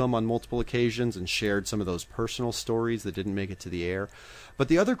interviewed Newcomb on multiple occasions and shared some of those personal stories that didn't make it to the air. But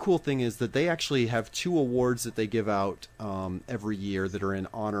the other cool thing is that they actually have 2 awards that they give out every year that are in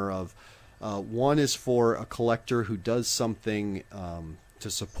honor of. One is for a collector who does something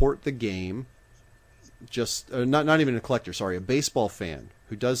to support the game. Not even a collector, sorry, a baseball fan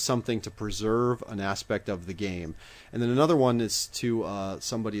who does something to preserve an aspect of the game. And then another one is to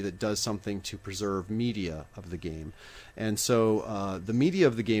somebody that does something to preserve media of the game. And so the media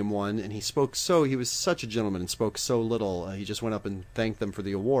of the game won, and he was such a gentleman and spoke so little. He just went up and thanked them for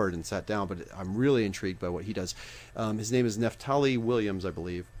the award and sat down, but I'm really intrigued by what he does. His name is Neftali Williams, I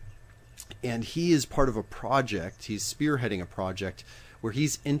believe. And he is part of a project. He's spearheading a project where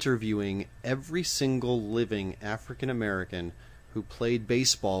he's interviewing every single living African American who played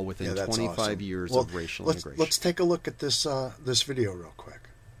baseball within 25 awesome. years of racial integration. Let's take a look at this this video real quick.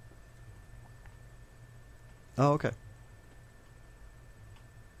 Oh, okay.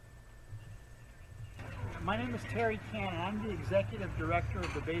 My name is Terry Cannon. I'm the executive director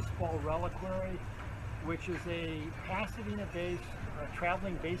of the Baseball Reliquary, which is a Pasadena-based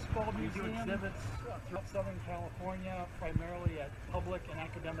traveling baseball museum. We do exhibits throughout Southern California, primarily at public and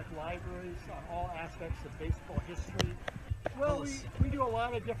academic libraries on all aspects of baseball history. Well, we do a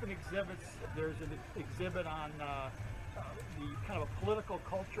lot of different exhibits. There's an exhibit on the kind of a political,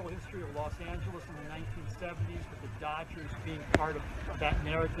 cultural history of Los Angeles in the 1970s, with the Dodgers being part of that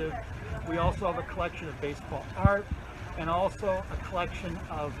narrative. We also have a collection of baseball art, and also a collection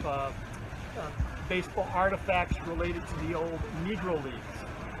of baseball artifacts related to the old Negro Leagues.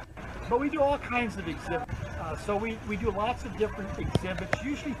 But we do all kinds of exhibits. So we do lots of different exhibits,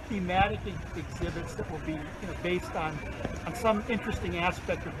 usually thematic exhibits that will be based on some interesting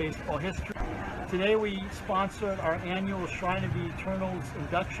aspect of baseball history. Today we sponsored our annual Shrine of the Eternals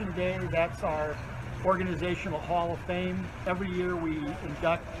Induction Day. That's our organizational Hall of Fame. Every year we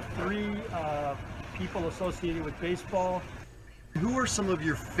induct 3 people associated with baseball. Who are some of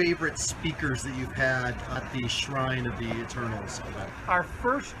your favorite speakers that you've had at the Shrine of the Eternals event? Our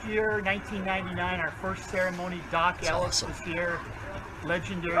first year, 1999, our first ceremony, Doc Ellis was here.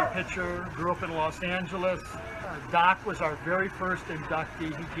 Legendary pitcher, grew up in Los Angeles. Doc was our very first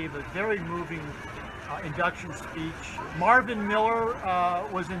inductee. He gave a very moving induction speech. Marvin Miller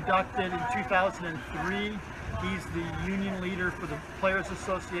was inducted in 2003. He's the union leader for the Players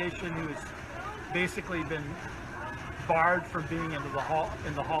Association, who has basically been barred from being in the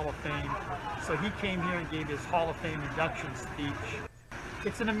Hall of Fame. So he came here and gave his Hall of Fame induction speech.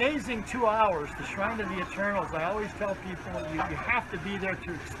 It's an amazing 2 hours, the Shrine of the Eternals. I always tell people you have to be there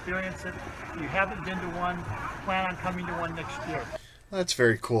to experience it. If you haven't been to one, plan on coming to one next year. Well, that's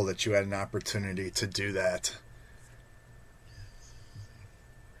very cool that you had an opportunity to do that.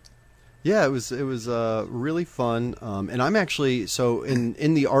 Yeah, it was really fun. And I'm actually, so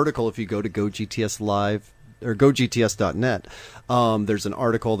in the article, if you go to GoGTS Live, or GoGTS.net, there's an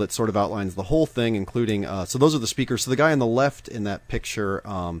article that sort of outlines the whole thing, including, so those are the speakers. So the guy on the left in that picture,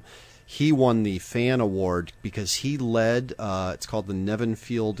 he won the fan award because he led, it's called the Nevin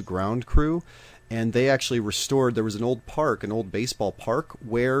Field Ground Crew, and they actually restored, there was an old park, an old baseball park,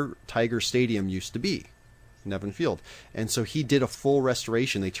 where Tiger Stadium used to be, Nevin Field. And so he did a full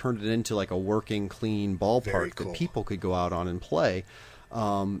restoration. They turned it into like a working, clean ballpark that people could go out on and play.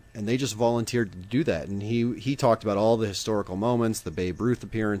 And they just volunteered to do that. And he talked about all the historical moments, the Babe Ruth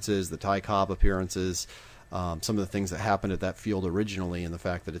appearances, the Ty Cobb appearances, some of the things that happened at that field originally, and the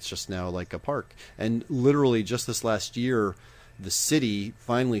fact that it's just now like a park. And literally just this last year, the city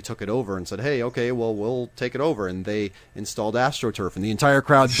finally took it over and said, hey, okay, well, we'll take it over. And they installed AstroTurf, and the entire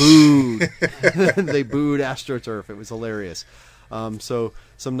crowd booed. They booed AstroTurf. It was hilarious. So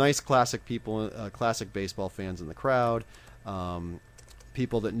some nice classic people, classic baseball fans in the crowd.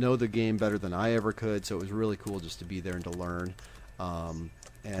 People that know the game better than I ever could, so it was really cool just to be there and to learn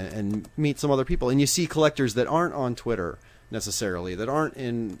and meet some other people. And you see collectors that aren't on Twitter necessarily, that aren't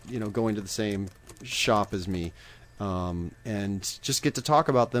in going to the same shop as me, and just get to talk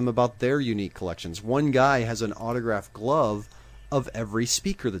about them, about their unique collections. One guy has an autographed glove of every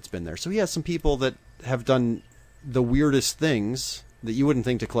speaker that's been there. So he has some people that have done the weirdest things that you wouldn't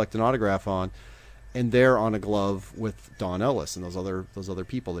think to collect an autograph on, and they're on a glove with Don Ellis and those other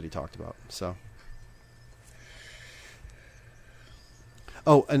people that he talked about. So,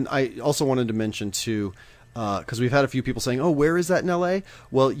 oh, and I also wanted to mention too, because we've had a few people saying, "Oh, where is that in LA?"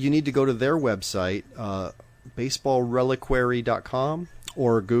 Well, you need to go to their website, baseballreliquary.com,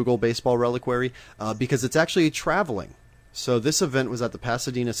 or Google Baseball Reliquary, because it's actually traveling. So this event was at the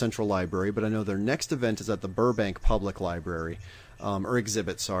Pasadena Central Library, but I know their next event is at the Burbank Public Library. Or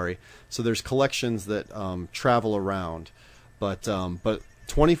exhibit, sorry. So there's collections that travel around, but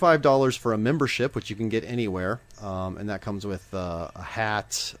 $25 for a membership, which you can get anywhere, and that comes with a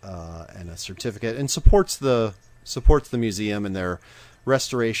hat and a certificate, and supports the museum and their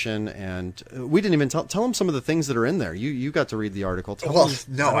restoration. And we didn't even tell them some of the things that are in there. You got to read the article.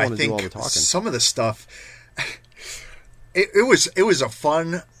 I think some of the stuff. It was a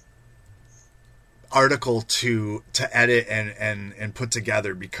fun article to edit and put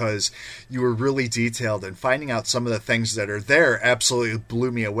together, because you were really detailed, and finding out some of the things that are there absolutely blew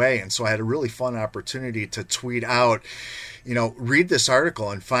me away. And so I had a really fun opportunity to tweet out, read this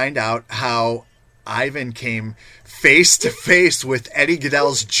article and find out how Ivan came face to face with Eddie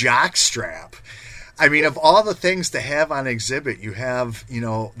Goodell's jockstrap. I mean, of all the things to have on exhibit, you have,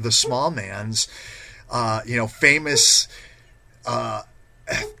 the small man's, famous.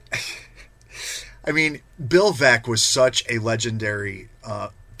 I mean, Bill Veeck was such a legendary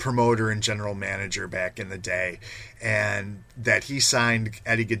promoter and general manager back in the day, and that he signed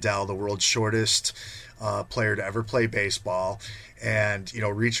Eddie Gaedel, the world's shortest player to ever play baseball, and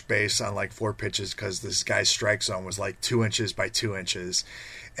reached base on like 4 pitches because this guy's strike zone was like 2 inches by 2 inches,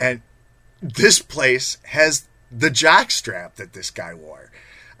 and this place has the jock strap that this guy wore.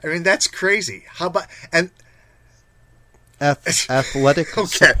 I mean, that's crazy. How about athletic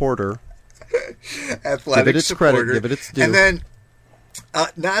supporter? Athletic give it its supporter. Credit, give it its due. And then,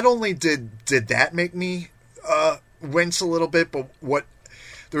 not only did that make me wince a little bit, but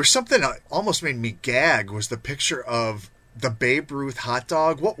there was something that almost made me gag was the picture of the Babe Ruth hot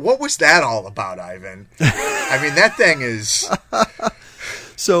dog. What was that all about, Ivan? I mean, that thing is.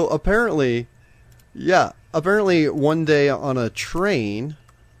 So apparently one day on a train,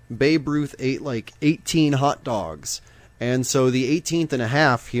 Babe Ruth ate like 18 hot dogs. And so the 18th and a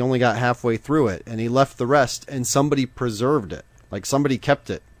half, he only got halfway through it, and he left the rest, and somebody preserved it. Like, somebody kept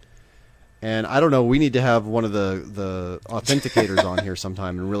it. And I don't know, we need to have one of the authenticators on here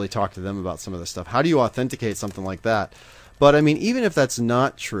sometime and really talk to them about some of this stuff. How do you authenticate something like that? But, I mean, even if that's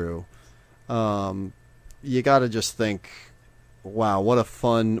not true, you got to just think, wow, what a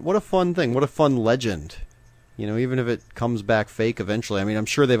fun thing. What a fun legend. Even if it comes back fake eventually. I mean, I'm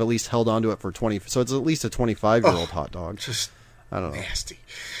sure they've at least held on to it for 20. So it's at least a 25-year-old hot dog. Just I don't know. Nasty.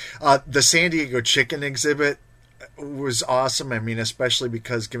 The San Diego chicken exhibit was awesome. I mean, especially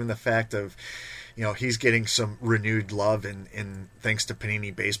because given the fact of, he's getting some renewed love in thanks to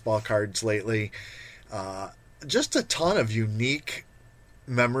Panini baseball cards lately. Just a ton of unique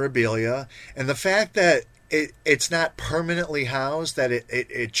memorabilia, and the fact that it's not permanently housed, that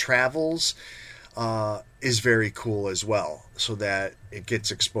it travels. Is very cool as well, so that it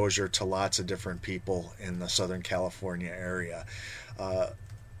gets exposure to lots of different people in the Southern California area.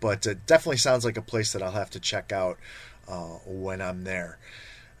 But it definitely sounds like a place that I'll have to check out when I'm there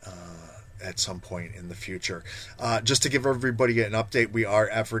at some point in the future. Just to give everybody an update, we are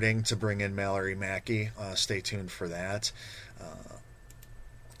efforting to bring in Mallory Mackey. Stay tuned for that.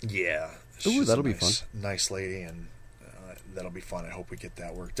 Yeah. Ooh, that'll be fun. Nice lady, and that'll be fun. I hope we get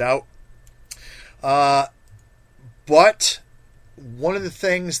that worked out. But one of the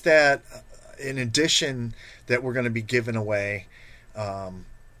things that, in addition, that we're going to be giving away,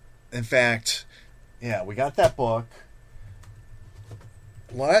 in fact, we got that book.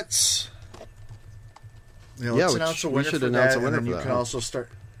 Let's announce a winner for that, and then you can also start.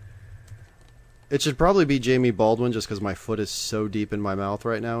 It should probably be Jamie Baldwin, just because my foot is so deep in my mouth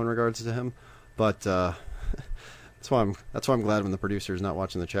right now in regards to him. But that's why I'm glad when the producer is not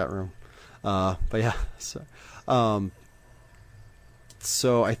watching the chat room. But yeah,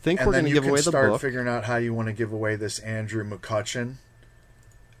 so I think we're going to give away the book. And then you can start figuring out how you want to give away this Andrew McCutchen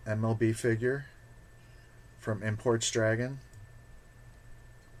MLB figure from Imports Dragon.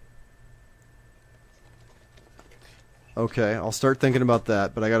 Okay, I'll start thinking about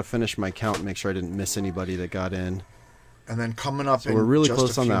that, but I got to finish my count and make sure I didn't miss anybody that got in. And then coming up in we're really just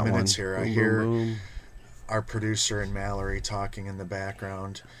close a few on that minutes one. Here, I hear our producer and Mallory talking in the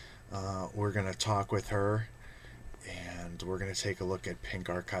background. We're going to talk with her, and we're going to take a look at Pink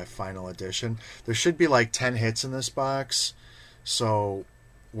Archive Final Edition. There should be like 10 hits in this box, so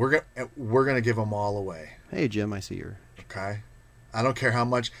we're going to give them all away. Hey Jim, I see your. Okay. I don't care how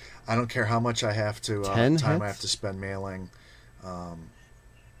much I have to 10 time hits? I have to spend mailing.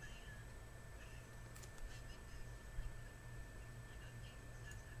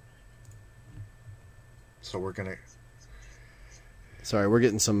 So we're going to. Sorry, we're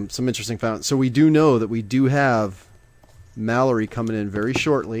getting some interesting found. So we do know that we do have Mallory coming in very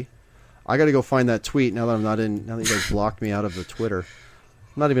shortly. I got to go find that tweet now that I'm not in. Now that you guys blocked me out of the Twitter,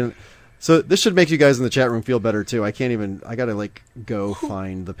 I'm not even. So this should make you guys in the chat room feel better too. I can't even. I got to go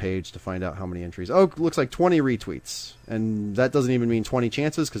find the page to find out how many entries. Oh, it looks like 20 retweets, and that doesn't even mean 20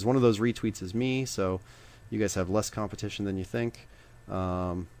 chances because one of those retweets is me. So you guys have less competition than you think.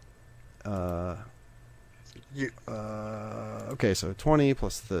 Okay, so 20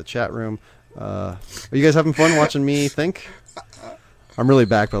 plus the chat room. Are you guys having fun watching me think? I'm really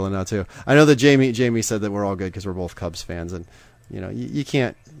backpedaling now too. I know that Jamie said that we're all good because we're both Cubs fans, and you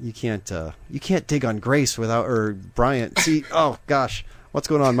can't dig on Grace without or Bryant. See, oh gosh, what's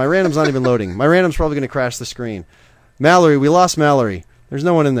going on? My random's not even loading. My random's probably going to crash the screen. Mallory, we lost Mallory. There's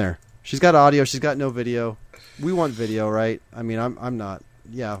no one in there. She's got audio. She's got no video. We want video, right? I mean, I'm not.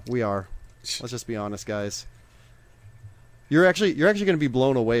 Yeah, we are. Let's just be honest, guys. You're actually going to be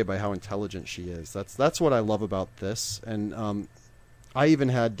blown away by how intelligent she is. That's what I love about this. And I even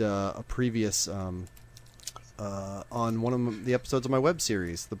had a previous on one of the episodes of my web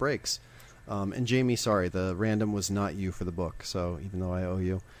series, The Breaks. And Jamie, sorry, the random was not you for the book. So even though I owe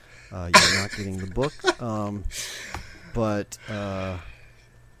you, you're not getting the book. But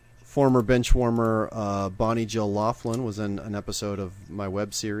former benchwarmer Bonnie Jill Laughlin was in an episode of my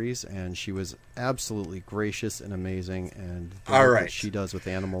web series, and she was absolutely gracious and amazing. And the All work right. that she does with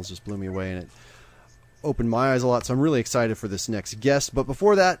animals just blew me away, and it opened my eyes a lot. So I'm really excited for this next guest. But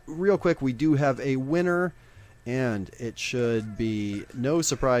before that, real quick, we do have a winner, and it should be no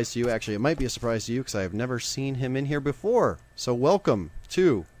surprise to you. Actually, it might be a surprise to you because I have never seen him in here before. So welcome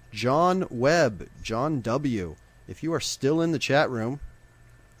to John Webb, John W. If you are still in the chat room,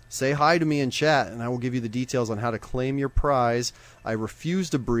 say hi to me in chat, and I will give you the details on how to claim your prize. I refuse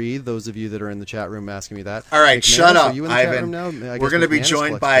to breathe, those of you that are in the chat room asking me that. All right, McManus, shut up, are you in the chat Ivan. room now? I We're guess going to be McManus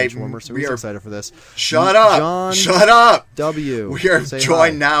joined collects by... Benchwarmer, so we he's are, excited for this. shut up! John Shut up! W. We are Say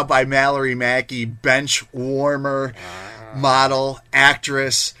joined hi. now by Mallory Mackey, bench warmer, model,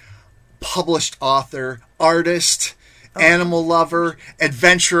 actress, published author, artist, animal lover,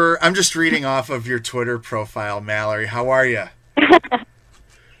 adventurer. I'm just reading off of your Twitter profile, Mallory. How are you?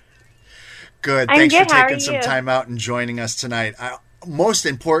 Good. I'm Thanks good. for How are taking some you? time out and joining us tonight. Most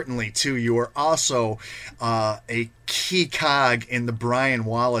importantly, too, you are also a key cog in the Brian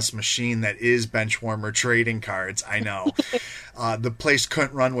Wallace machine that is Benchwarmer Trading Cards. I know. The place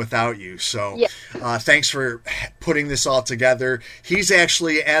couldn't run without you. So Yeah. thanks for putting this all together. He's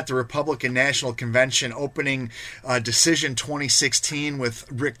actually at the Republican National Convention opening Decision 2016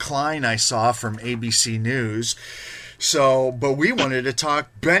 with Rick Klein, I saw from ABC News. So, but we wanted to talk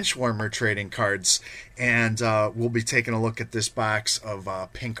Benchwarmer trading cards, and we'll be taking a look at this box of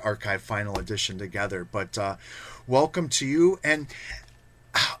Pink Archive Final Edition together. But welcome to you. And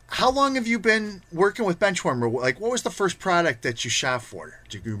how long have you been working with Benchwarmer? Like, what was the first product that you shot for?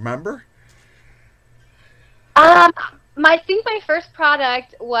 Do you remember? I think my first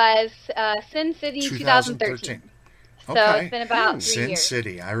product was Sin City 2013. So Okay. it's been about 3 Sin years.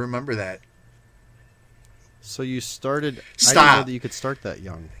 City. I remember that. So you started... I didn't Stop. know that you could start that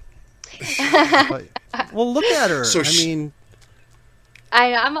young. Well, look at her. So I mean...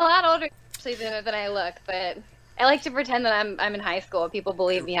 I know, I'm a lot older actually than I look, but I like to pretend that I'm in high school. People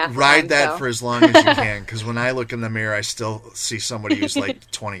believe me half the Ride time, that so. for as long as you can, because when I look in the mirror, I still see somebody who's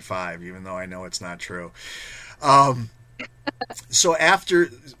like 25, even though I know it's not true. So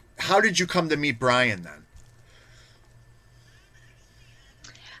how did you come to meet Brian then?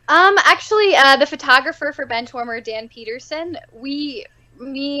 Actually, the photographer for Benchwarmer, Dan Peterson, me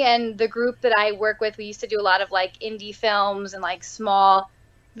and the group that I work with, we used to do a lot of like indie films and like small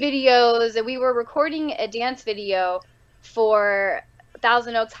videos, and we were recording a dance video for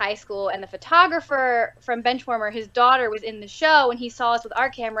Thousand Oaks High School, and the photographer from Benchwarmer, his daughter was in the show, and he saw us with our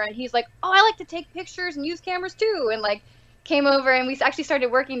camera, and he's like, oh, I like to take pictures and use cameras too, and like came over, and we actually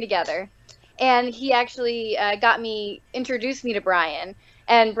started working together. And he actually introduced me to Brian.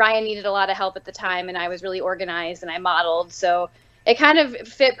 And Brian needed a lot of help at the time, and I was really organized, and I modeled. So it kind of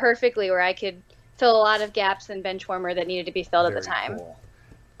fit perfectly where I could fill a lot of gaps in Benchwarmer that needed to be filled at the Very time. cool.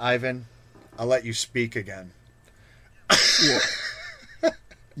 Ivan, I'll let you speak again.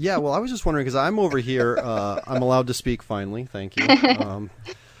 Yeah, well, I was just wondering, because I'm over here. I'm allowed to speak finally. Thank you.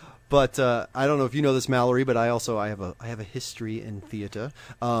 But I don't know if you know this, Mallory, but I have a history in theater.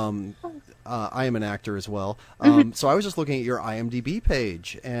 I am an actor as well. So I was just looking at your IMDb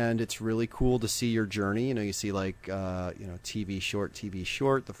page, and it's really cool to see your journey. You know, you see like TV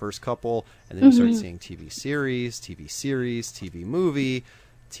short, the first couple, and then you start seeing TV series, TV movie,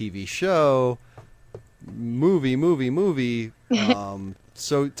 TV show, movie.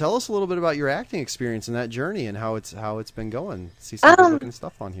 So tell us a little bit about your acting experience and that journey and how it's been going. See some good looking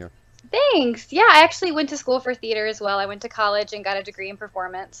stuff on here. Thanks. Yeah, I actually went to school for theater as well. I went to college and got a degree in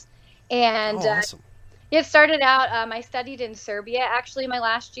performance. And Awesome. it started out, I studied in Serbia actually my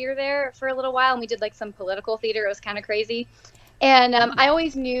last year there for a little while, and we did like some political theater. It was kind of crazy. And I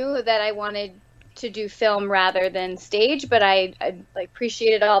always knew that I wanted to do film rather than stage, but I like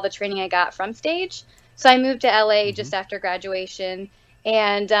appreciated all the training I got from stage. So I moved to LA just after graduation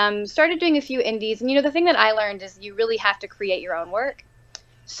and started doing a few indies. And, the thing that I learned is you really have to create your own work.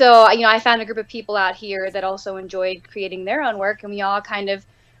 So, I found a group of people out here that also enjoyed creating their own work, and we all kind of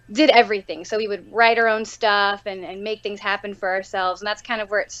did everything. So we would write our own stuff and make things happen for ourselves. And that's kind of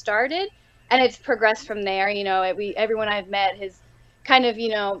where it started. And it's progressed from there. Everyone I've met has kind of,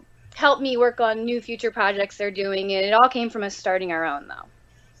 helped me work on new future projects they're doing. And it all came from us starting our own, though.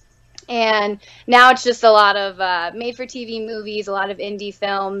 And now it's just a lot of made-for-TV movies, a lot of indie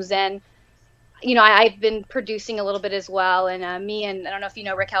films, and I've been producing a little bit as well. And me and I don't know if you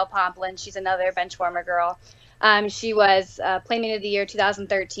know Raquel Pomplin, she's another Benchwarmer girl. She was Playmate of the Year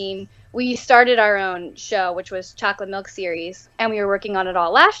 2013. We started our own show, which was Chocolate Milk Series, and we were working on it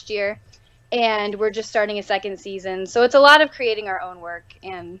all last year. And we're just starting a second season, so it's a lot of creating our own work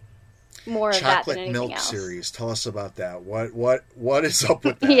and more of that than anything Milk else. Series. Tell us about that. What is up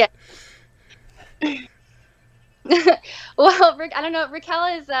with that? Yeah. Well, I don't know. Raquel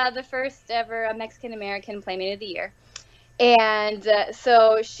is the first ever Mexican American Playmate of the Year, and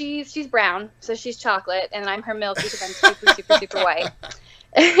so she's brown, so she's chocolate, and I'm her milk because I'm super super super white.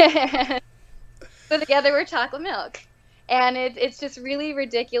 So together we're chocolate milk. And it's just really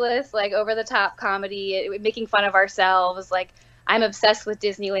ridiculous, like over the top comedy, making fun of ourselves. Like, I'm obsessed with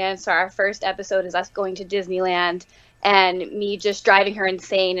Disneyland, so our first episode is us going to Disneyland and me just driving her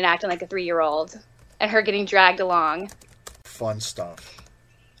insane and acting like a 3-year-old, and her getting dragged along. Fun stuff.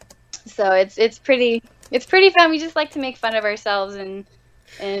 So it's pretty fun. We just like to make fun of ourselves and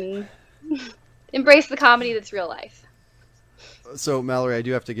embrace the comedy that's real life. So, Mallory, I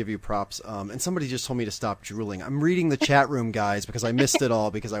do have to give you props. And somebody just told me to stop drooling. I'm reading the chat room, guys, because I missed it all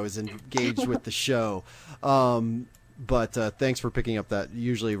because I was engaged with the show. But thanks for picking up that.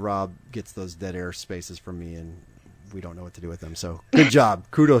 Usually Rob gets those dead air spaces from me, and we don't know what to do with them. So, good job.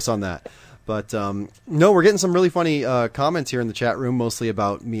 Kudos on that. But no, we're getting some really funny comments here in the chat room, mostly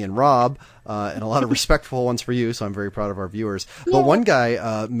about me and Rob, and a lot of respectful ones for you. So I'm very proud of our viewers. But one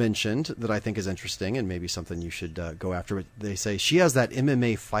guy mentioned that I think is interesting and maybe something you should go after. But they say she has that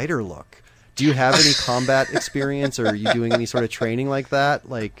MMA fighter look. Do you have any combat experience, or are you doing any sort of training like that?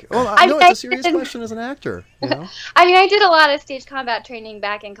 Like, I know it's a serious question as an actor. You know? I mean, I did a lot of stage combat training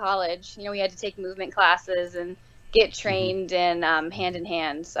back in college. We had to take movement classes and get trained in hand in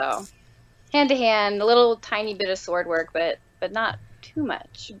hand. So. Hand to hand, a little tiny bit of sword work, but not too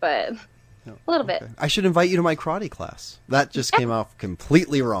much, but a little bit. I should invite you to my karate class. That just came off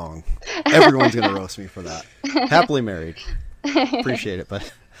completely wrong. Everyone's going to roast me for that. Happily married. Appreciate it,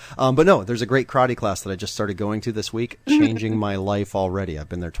 but no, there's a great karate class that I just started going to this week, changing my life already. I've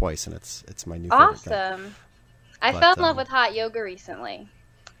been there twice, and it's my new favorite thing. Awesome. I fell in love with hot yoga recently.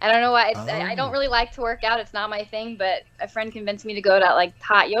 I don't know why. I don't really like to work out. It's not my thing, but a friend convinced me to go to like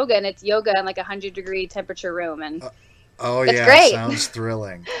hot yoga, and it's yoga in like 100-degree temperature room, and it's great. Sounds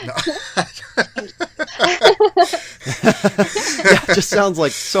thrilling. No. It just sounds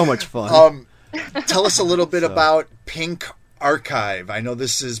like so much fun. Tell us a little bit about Pink Archive. I know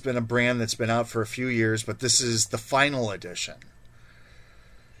this has been a brand that's been out for a few years, but this is the final edition.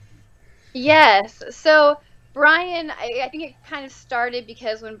 Yes. So Brian, I think it kind of started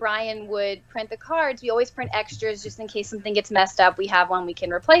because when Brian would print the cards, we always print extras just in case something gets messed up. We have one we can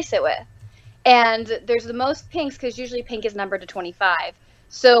replace it with. And there's the most pinks because usually pink is numbered to 25.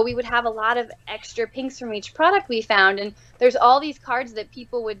 So we would have a lot of extra pinks from each product we found. And there's all these cards that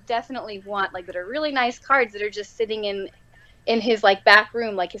people would definitely want, like that are really nice cards that are just sitting in his like back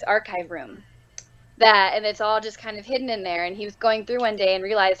room, like his archive room. And it's all just kind of hidden in there. And he was going through one day and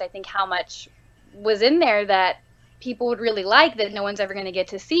realized, I think, how much was in there that people would really like that no one's ever going to get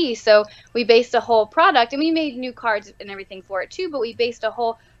to see. So we based a whole product, and we made new cards and everything for it too, but we based a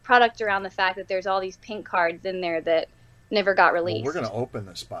whole product around the fact that there's all these pink cards in there that never got released. Well, we're going to open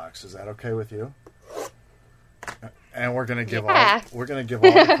this box. Is that okay with you? And we're going to give all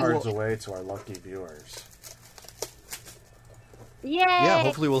the cards away to our lucky viewers. Yay! Yeah,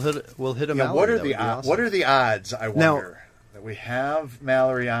 hopefully we'll hit a Mallory. What are the odds? I wonder that we have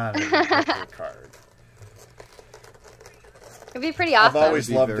Mallory on in the card. It'd be pretty awesome. I've always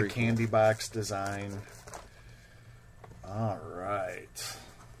loved the candy box design. All right.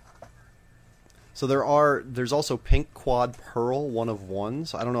 So there's also Pink Quad Pearl 1 of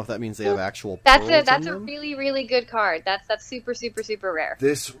 1s. I don't know if that means they have actual pearls That's in a them. really, really good card. That's super, super, super rare.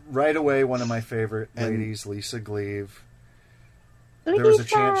 This right away, one of my favorite ladies, Lisa Gleave. There was a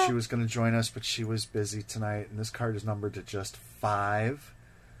chance she was going to join us, but she was busy tonight, and this card is numbered to just 5.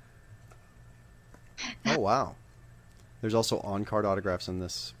 Oh, wow. There's also on-card autographs in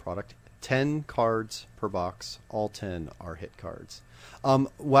this product. 10 cards per box. All 10 are hit cards.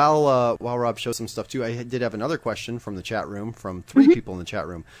 While Rob shows some stuff, too, I did have another question from the chat room, from 3 people in the chat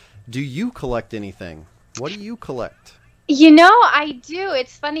room. Do you collect anything? What do you collect? I do.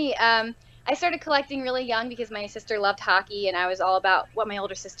 It's funny. I started collecting really young because my sister loved hockey, and I was all about what my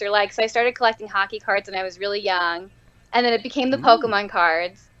older sister liked. So I started collecting hockey cards when I was really young, and then it became the Pokemon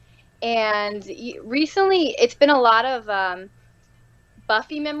cards. And recently, it's been a lot of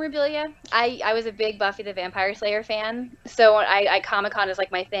Buffy memorabilia. I was a big Buffy the Vampire Slayer fan, so I Comic-Con is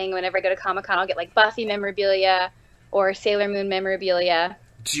like my thing. Whenever I go to Comic-Con, I'll get like Buffy memorabilia or Sailor Moon memorabilia.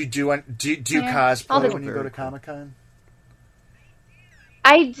 Do you Yeah. cosplay when you go to Comic-Con?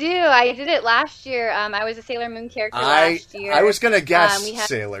 I do. I did it last year. I was a Sailor Moon character last year. I was gonna guess we had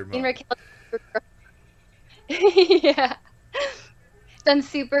Sailor Mean Moon. Raquel, yeah. Done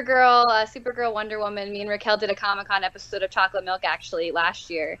Supergirl, Wonder Woman. Me and Raquel did a Comic-Con episode of Chocolate Milk actually last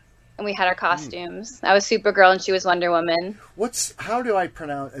year, and we had our costumes. I was Supergirl and she was Wonder Woman. How do I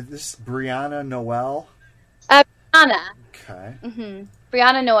pronounce this? Brianna Noel. Brianna. Okay.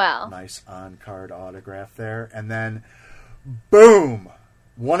 Brianna Noel. Nice on-card autograph there, and then, boom,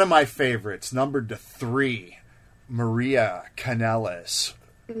 one of my favorites, numbered to 3, Maria Kanellis,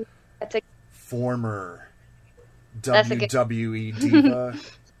 That's a former That's a good- WWE diva,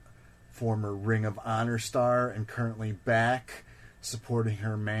 former Ring of Honor star, and currently back supporting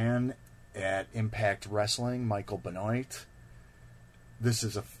her man at Impact Wrestling, Michael Benoit. This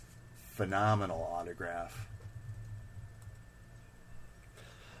is a phenomenal autograph.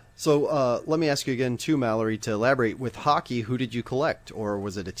 So let me ask you again, too, Mallory, to elaborate. With hockey, who did you collect? Or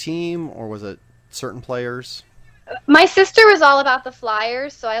was it a team? Or was it certain players? My sister was all about the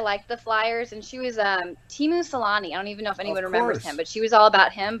Flyers, so I liked the Flyers, and she was Timu Solani. I don't even know if anyone remembers course. him, but she was all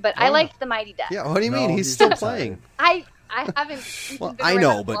about him. But I liked the Mighty Ducks. Yeah, what do you mean? No, He's he's still retired. playing. I haven't. Well, been I around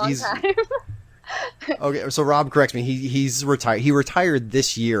know, a but long he's- time. Okay, so Rob corrects me. He's retired. He retired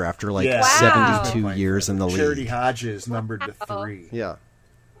this year after like Yeah. Wow. 72 years in the Charity league. Hodges, numbered to Wow. 3. Yeah.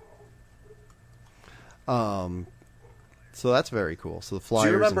 So that's very cool. So the Flyers. Do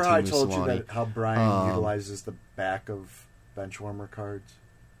you remember and how I Timu told you Solani. that how Brian utilizes the back of Benchwarmer cards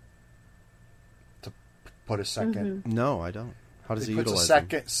to put a second? No, I don't. How does he puts a utilize them?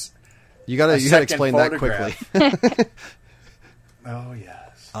 second. You gotta second explain that photograph. quickly. Oh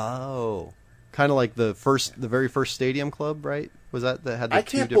yes. Oh, kind of like the very first Stadium Club, right? Was that had the I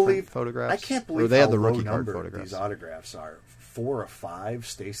two can't different believe photographs? I can't Or believe they how had the low rookie card number photographs. these autographs are. 4 or 5.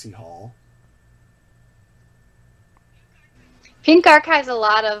 Stacy Hall. Pink Archive's a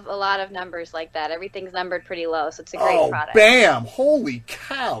lot of numbers like that. Everything's numbered pretty low, so it's a great product. Bam! Holy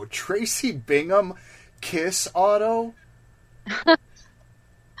cow! Tracy Bingham, Kiss auto.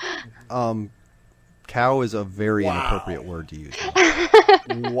 Cow is a very Wow. inappropriate word to use.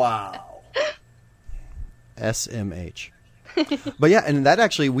 Wow. SMH. But yeah, and that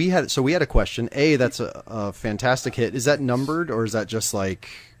actually we had a question. That's a fantastic hit. Is that numbered or is that just like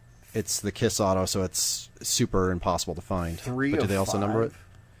it's the Kiss auto, so it's super impossible to find? 3 but do of they also 5. number it?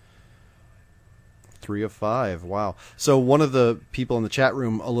 3 of 5. Wow. So one of the people in the chat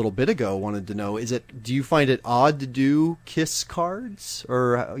room a little bit ago wanted to know: do you find it odd to do Kiss cards,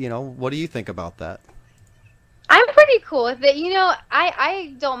 or what do you think about that? I'm pretty cool with it.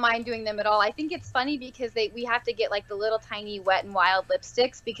 I don't mind doing them at all. I think it's funny because we have to get like the little tiny Wet and Wild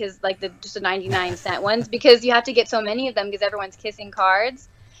lipsticks because like just the 99-cent ones because you have to get so many of them because everyone's kissing cards.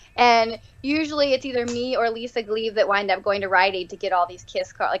 And usually it's either me or Lisa Gleave that wind up going to Rite Aid to get all these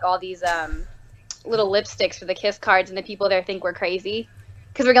Kiss cards, like all these little lipsticks for the Kiss cards, and the people there think we're crazy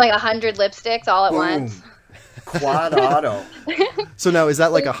because we're getting like 100 lipsticks all at Boom. once. Quad auto. So now is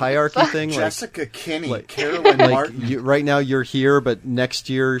that like a hierarchy thing? Jessica Kinney, like- Carolyn Like Martin. right now you're here, but next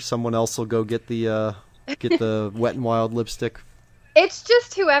year someone else will go get the Wet and Wild lipstick. It's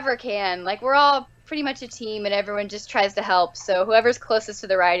just whoever can. Like we're all pretty much a team, and everyone just tries to help. So whoever's closest to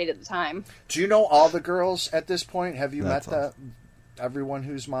the Rite Aid at the time. Do you know all the girls at this point? Have you That's met everyone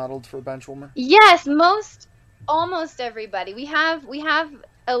who's modeled for Benchwarmer? Yes, almost everybody. We have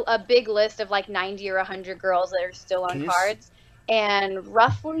a big list of like 90 or 100 girls that are still Can on you cards, and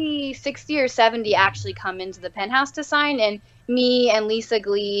roughly 60 or 70 actually come into the penthouse to sign. And me and Lisa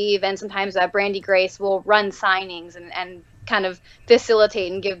Gleave and sometimes Brandy Grace will run signings and kind of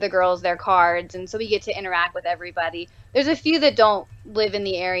facilitate and give the girls their cards, and so we get to interact with everybody. There's a few that don't live in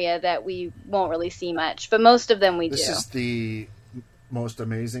the area that we won't really see much, but most of them we do. This is the most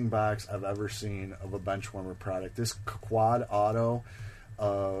amazing box I've ever seen of a Benchwarmer product. This quad auto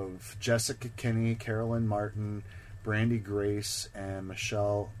of Jessica Kinney, Carolyn Martin, Brandy Grace, and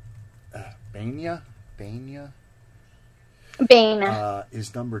Michelle Bania Bane.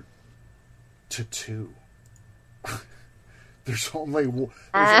 is numbered to 2. There's only one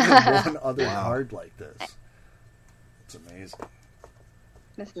other card like this. It's amazing.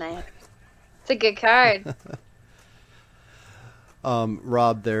 That's nice. It's a good card.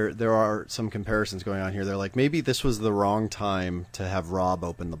 Rob, there are some comparisons going on here. They're like, maybe this was the wrong time to have Rob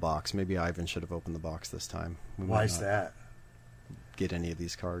open the box. Maybe Ivan should have opened the box this time. We might Why is not that? get any of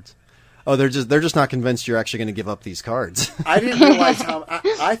these cards. Oh, they're just not convinced you're actually going to give up these cards. I didn't realize how.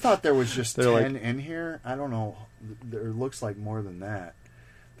 I thought there was just They're 10 in here. I don't know. There looks like more than that.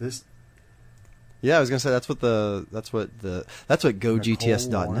 This Yeah, I was going to say that's what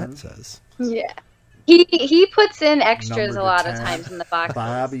GoGTS.net Warren. says. Yeah. He puts in extras Number a lot of 10, times in the box.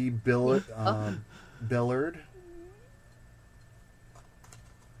 Bobby Billard. Billard.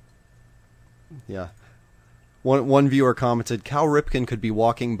 Yeah. One viewer commented, Cal Ripken could be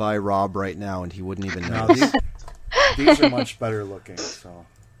walking by Rob right now and he wouldn't even know. No, these are much better looking. So,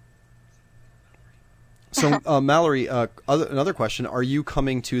 Mallory, another question. Are you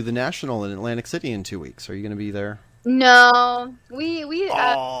coming to the National in Atlantic City in 2 weeks? Are you going to be there? No, we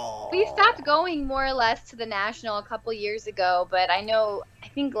stopped going more or less to the National a couple years ago, but I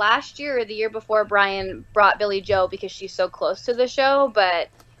think last year or the year before Brian brought Billy Joe because she's so close to the show, but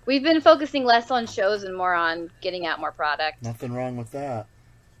we've been focusing less on shows and more on getting out more product. Nothing wrong with that.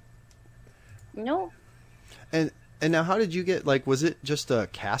 No. And now, how did you get, like, was it just a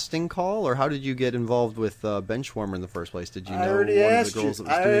casting call, or how did you get involved with Benchwarmer in the first place? Did you know one of the girls that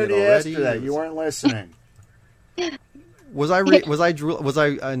was doing it already? Asked you that. You weren't listening. Was I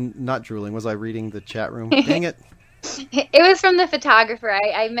not drooling? Was I reading the chat room? Dang it! It was from the photographer.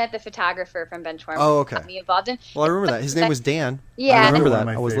 I met the photographer from Benchwarmer. Oh, okay. Got me involved in. Well, I remember that. His name was Dan. Yeah. I remember One of that.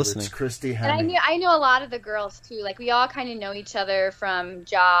 my I was favorites, listening. Christy And Hemme. I know a lot of the girls too. Like we all kind of know each other from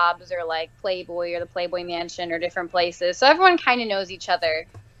jobs or like Playboy or the Playboy Mansion or different places. So everyone kind of knows each other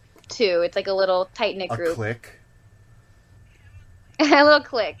too. It's like a little tight knit A group. click. A little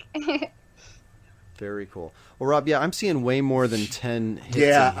click. Very cool. Well, Rob, yeah, I'm seeing way more than 10 hits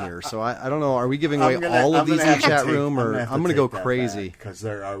Yeah, in here. So I don't know. Are we giving away all of these in the chat room, or I'm going to go crazy? Because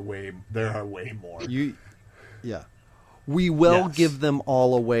there are way more. Yeah. We will Yes. give them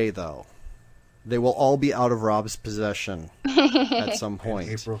all away, though. They will all be out of Rob's possession at some And point.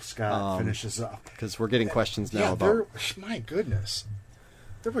 April Scott finishes up. Because we're getting questions now Yeah, about... my goodness.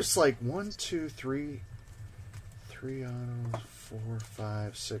 There was like 3 autos, 4,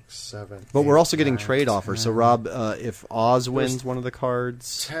 5, 6, 7. But we're 8, also getting 9, trade offers. So, 10. Rob, if Oz wins one of the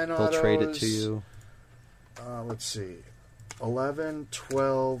cards, 10 they'll trade it to autos. you. Let's see. 11,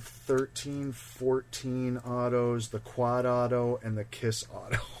 12, 13, 14 autos, the quad auto, and the Kiss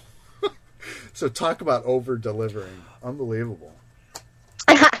auto. So talk about over-delivering. Unbelievable.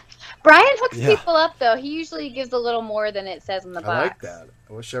 Brian hooks Yeah. people up though. He usually gives a little more than it says in the box. I like that.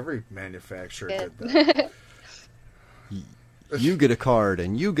 I wish every manufacturer did that. You get a card,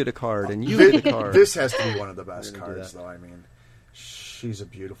 and you get a card, and you get a card. This has to be one of the best We're gonna do cards, that. though. I mean, she's a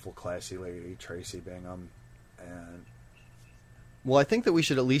beautiful, classy lady, Tracy Bingham. And Well, I think that we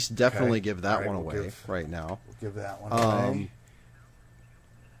should at least definitely Okay. give that All right, one we'll away give- right now. we'll give that one away.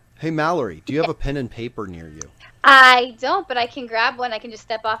 Hey, Mallory, do you have a pen and paper near you? I don't, but I can grab one. I can just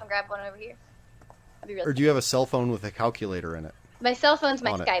step off and grab one over here. That'd be really Or do you have a cell phone with a calculator in it? My cell phone's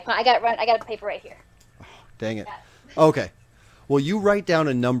my On it? Skype. I got a paper right here. Dang it. Okay. Well, you write down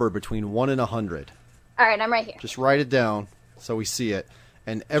a number between 1 and 100. All right, I'm right here. Just write it down so we see it.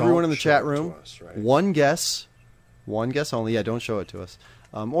 And everyone Don't in the show chat it to room, us, right? one guess only. Yeah, don't show it to us.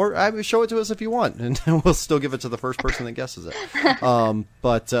 Or I would show it to us if you want, and we'll still give it to the first person that guesses it.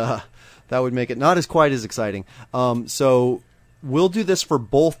 But that would make it not as quite as exciting. So we'll do this for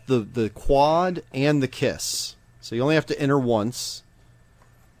both the quad and the Kiss. So you only have to enter once.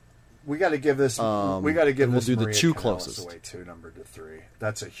 We got to give this. We got to give and we'll this do the Maria two Kanellis closest. away too, number 3.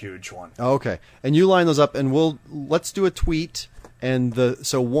 That's a huge one. Okay, and you line those up, and let's do a tweet. And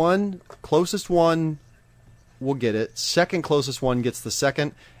so closest one will get it. Second closest one gets the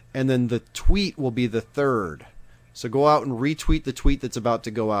second, and then the tweet will be the third. So go out and retweet the tweet that's about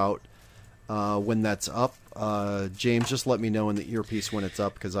to go out when that's up. James, just let me know in the earpiece when it's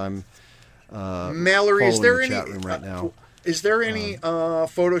up because I'm Mallory, is following there the any chat room right now. Is there any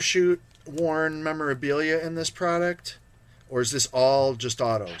photo shoot worn memorabilia in this product, or is this all just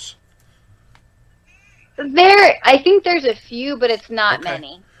autos? I think there's a few, but it's not Okay.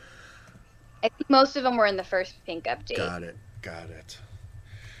 many. I think most of them were in the first Pink update. Got it.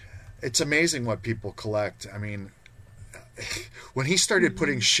 It's amazing what people collect. I mean, when he started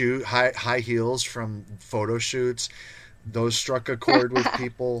putting high heels from photo shoots, those struck a chord with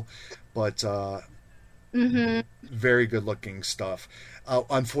people. But very good looking stuff.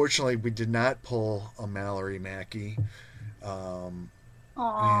 Unfortunately, we did not pull a Mallory Mackey.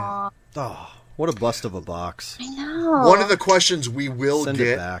 Aww. Oh, what a bust of a box. I know. One of the questions we will Send it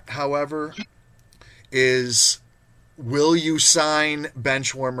get, back. however, is will you sign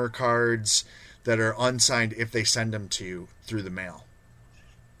Benchwarmer cards that are unsigned if they send them to you through the mail?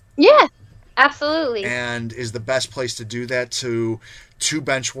 Yeah, Absolutely. And is the best place to do that to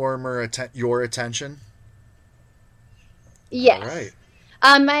Benchwarmer your attention? Yes. All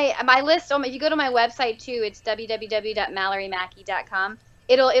right. My list. If you go to my website too, it's www.mallorymackey.com.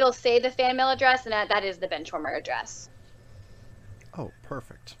 It'll say the fan mail address, and that is the Benchwarmer address. Oh,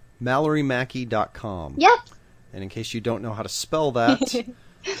 perfect. MalloryMackey.com. Yep. And in case you don't know how to spell that,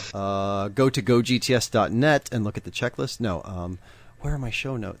 go to gogts.net and look at the checklist. No, where are my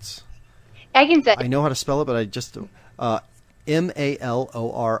show notes? I can say. I know how to spell it, but I just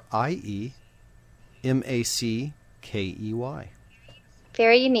MalloryMackey.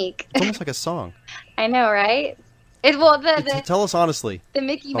 Very unique. It's almost like a song. I know, right? Tell us honestly. The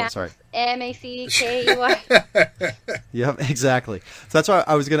Mickey Mouse. Sorry. MACKEY. Yep, exactly. So that's why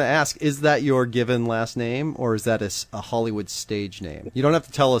I was going to ask, is that your given last name, or is that a Hollywood stage name? You don't have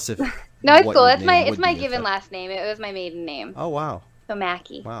to tell us if... No, it's cool. It's my given last name. It was my maiden name. Oh, wow. So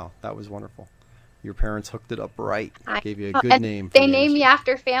Mackey. Wow, that was wonderful. Your parents hooked it up right. Gave you a good name. They named me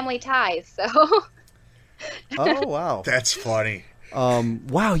after family ties, so... Oh, wow. That's funny.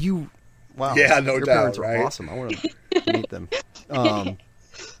 Wow. Yeah, no your doubt, parents are right? awesome. I want to meet them.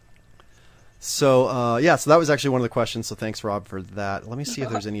 So that was actually one of the questions. So thanks, Rob, for that. Let me see if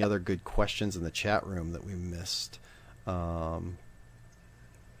there's any other good questions in the chat room that we missed. And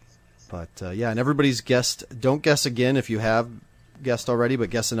everybody's guessed. Don't guess again if you have guessed already, but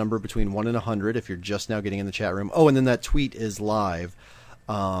guess a number between 1 and 100 if you're just now getting in the chat room. Oh, and then that tweet is live.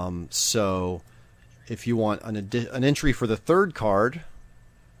 So if you want an entry for the third card,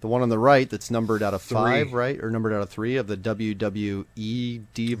 the one on the right that's numbered out of 5, right? Or numbered out of 3 of the WWE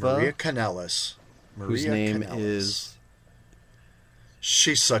Diva. Maria Kanellis. Whose name is...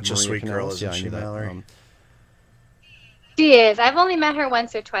 She's such a sweet girl, Kanellis. isn't she, Mallory? She is. I've only met her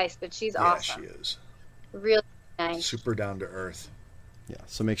once or twice, but she's awesome. Yeah, she is. Really nice. Super down to earth. Yeah,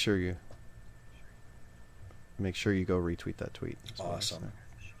 so make sure you go retweet that tweet. Awesome.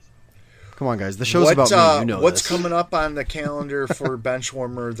 Come on, guys. The show's about me. You know what's this. coming up on the calendar for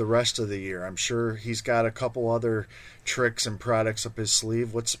Benchwarmer the rest of the year? I'm sure he's got a couple other tricks and products up his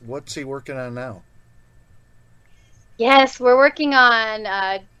sleeve. What's he working on now? Yes, we're working on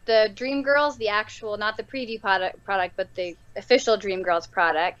the Dream Girls, the actual, not the preview product, but the official Dream Girls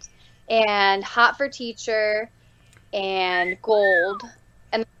product, and Hot for Teacher, and Gold,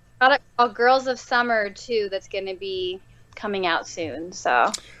 and the product called Girls of Summer too. That's going to be coming out soon.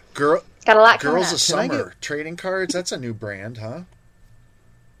 So. It's got a lot coming Girls up. of Summer trading cards. That's a new brand, huh?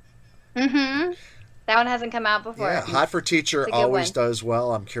 Mm-hmm. That one hasn't come out before. Yeah, Hot for Teacher It's a good always one. does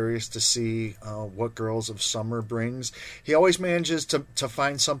well. I'm curious to see what Girls of Summer brings. He always manages to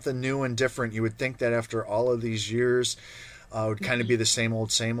find something new and different. You would think that after all of these years, it would kind of be the same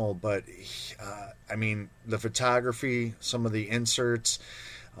old, but the photography, some of the inserts,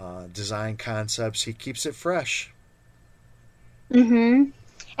 design concepts, he keeps it fresh. Mm-hmm.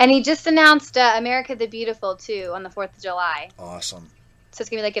 And he just announced America the Beautiful, too, on the 4th of July. Awesome. So it's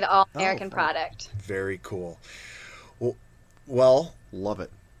going to be like an all-American product. Very cool. Well, love it.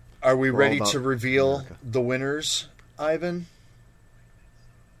 Are we We're ready all to about reveal America. the winners, Ivan?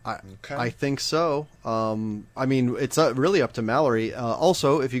 I think so. It's really up to Mallory.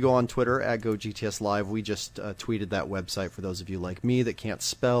 Also, if you go on Twitter at GoGTSLive, we just tweeted that website for those of you like me that can't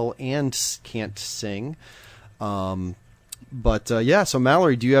spell and can't sing. So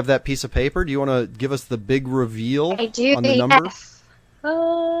Mallory, do you have that piece of paper? Do you want to give us the big reveal I do, on the number? yes.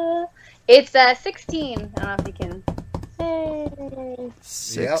 It's 16. I don't know if you can...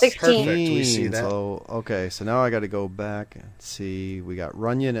 16. 16. Perfect. We see that. So, okay, so now I got to go back and see. We got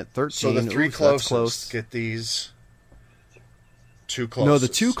Runyon at 13. So the 3 Ooh, that's closest close. get these 2 closest. No, the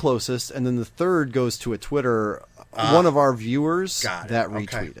 2 closest, and then the third goes to a Twitter. One of our viewers that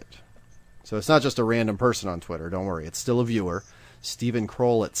retweeted. So it's not just a random person on Twitter. Don't worry, it's still a viewer. Stephen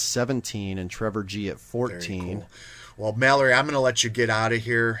Kroll at 17 and Trevor G at 14. Very cool. Well, Mallory, I'm going to let you get out of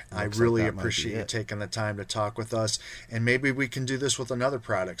here. I Looks really like that might be appreciate you it. taking the time to talk with us, and maybe we can do this with another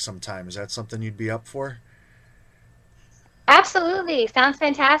product sometime. Is that something you'd be up for? Absolutely. Sounds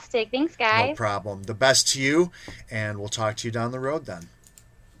fantastic. Thanks, guys. No problem. The best to you, and we'll talk to you down the road then.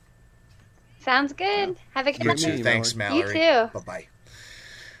 Sounds good. Have a good You one. too. Thanks, Mallory. You too. Bye-bye.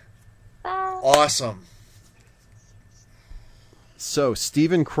 Bye. Awesome. So,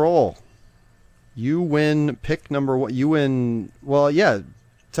 Stephen Kroll, you win pick number 1. You win, well, yeah.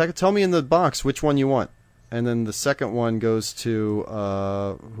 Tell me in the box which one you want. And then the second one goes to,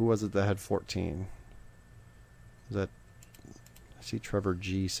 who was it that had 14? Was that, I see Trevor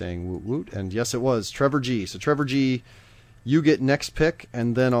G saying woot woot. And yes, it was Trevor G. So, Trevor G, you get next pick,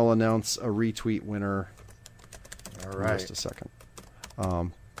 and then I'll announce a retweet winner All in right. just a second.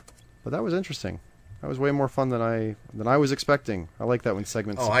 But that was interesting. That was way more fun than I was expecting. I like that when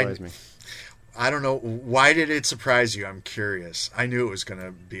segments surprise me. I don't know. Why did it surprise you? I'm curious. I knew it was going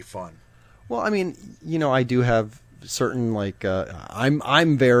to be fun. Well, I mean, I do have certain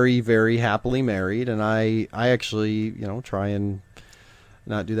I'm very, very happily married, and I actually try and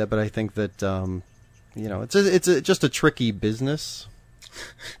not do that. But I think that it's just a tricky business.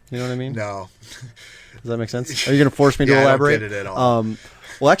 You know what I mean? No. Does that make sense? Are you going to force me to elaborate? I don't get it at all.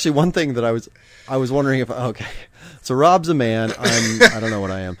 Well, actually, one thing that I was wondering if so Rob's a man. I don't know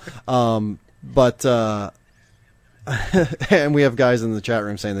what I am. But and we have guys in the chat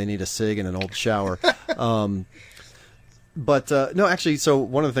room saying they need a cig and an old shower. But no, actually, so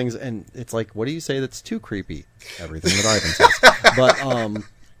one of the things, and it's like, what do you say that's too creepy? Everything that Ivan says. But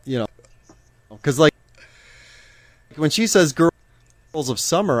because like when she says girls of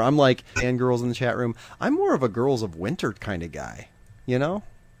summer, I'm like, and girls in the chat room, I'm more of a girls of winter kind of guy.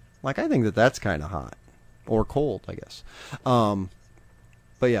 Like I think that's kind of hot or cold, I guess.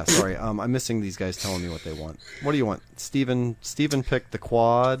 But yeah, sorry, I'm missing these guys telling me what they want. What do you want? Steven picked the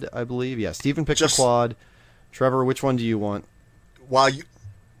quad, I believe. Yeah, Steven picked the quad. Trevor, which one do you want?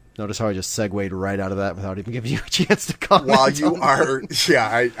 Notice how I just segued right out of that without even giving you a chance to comment. While you are,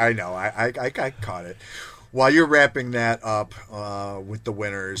 yeah, I know, I caught it. While you're wrapping that up with the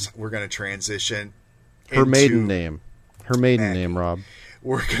winners, we're going to transition. Her maiden name, Rob.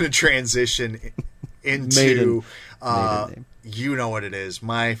 We're going to transition into maiden name. You know what it is,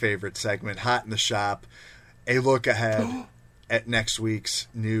 my favorite segment, Hot in the Shop. A look ahead at next week's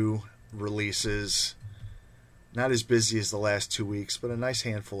new releases. Not as busy as the last 2 weeks, but a nice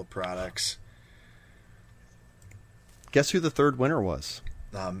handful of products. Guess who the third winner was?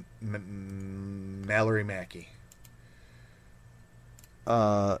 Mallory Mackey.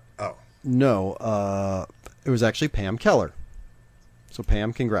 No, it was actually Pam Keller. So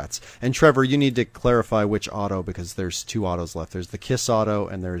Pam, congrats. And Trevor, you need to clarify which auto, because there's two autos left. There's the Kiss auto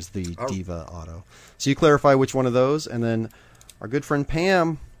and there's the Diva auto. So you clarify which one of those, and then our good friend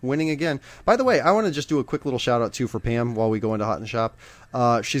Pam winning again. By the way, I want to just do a quick little shout out too for Pam while we go into Hot in the Shop.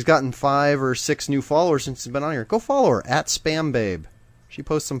 She's gotten 5 or 6 new followers since she's been on here. Go follow her at Spam Babe. She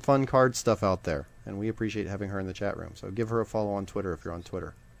posts some fun card stuff out there, and we appreciate having her in the chat room. So give her a follow on Twitter if you're on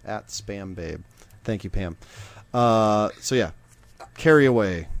Twitter at Spam Babe. Thank you, Pam. So yeah. Carry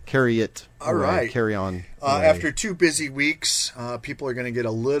it. All right. Carry on. After 2 busy weeks, people are going to get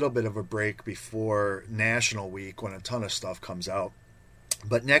a little bit of a break before National Week when a ton of stuff comes out.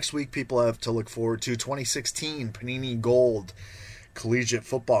 But next week, people have to look forward to 2016 Panini Gold collegiate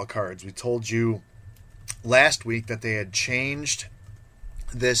football cards. We told you last week that they had changed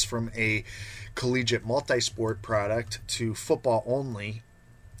this from a collegiate multi-sport product to football only,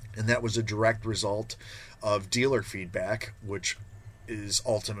 and that was a direct result of dealer feedback, which is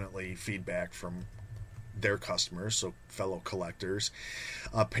ultimately feedback from their customers, so fellow collectors.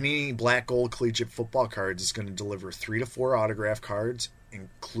 Panini Black Gold Collegiate Football Cards is going to deliver 3 to 4 autograph cards,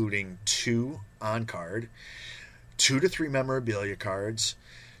 including 2 on-card, 2 to 3 memorabilia cards,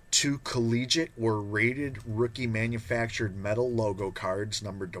 2 collegiate or rated rookie manufactured metal logo cards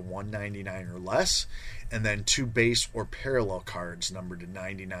numbered to 199 or less, and then 2 base or parallel cards numbered to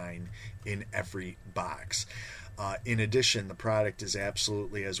 99 in every box. In addition, the product is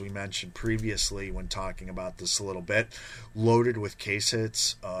absolutely, as we mentioned previously when talking about this a little bit, loaded with case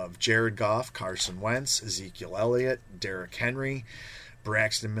hits of Jared Goff, Carson Wentz, Ezekiel Elliott, Derrick Henry,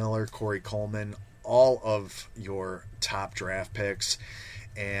 Braxton Miller, Corey Coleman, all of your top draft picks.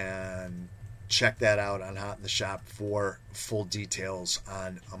 And check that out on Hot in the Shop for full details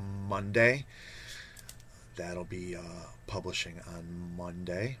on a Monday. That'll be publishing on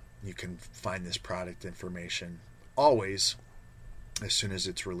Monday. You can find this product information always as soon as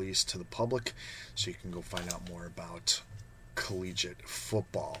it's released to the public, so you can go find out more about collegiate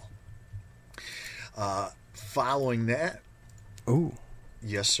football. Following that... Ooh.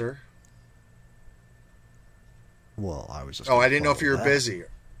 Yes, sir? Well, I was just... I didn't know if you were busy.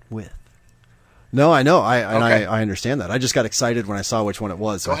 No, I know. Okay. I understand that. I just got excited when I saw which one it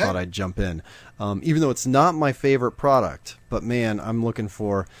was, so I thought I'd jump in. Even though it's not my favorite product, but man, I'm looking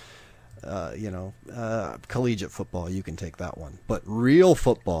for, collegiate football. You can take that one. But real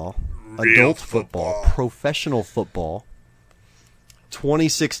football, adult football, professional football,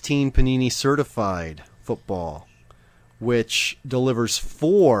 2016 Panini Certified football, which delivers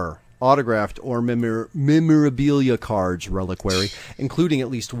 4 autographed or memorabilia cards reliquary, including at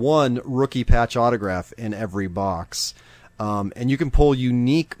least 1 rookie patch autograph in every box. And you can pull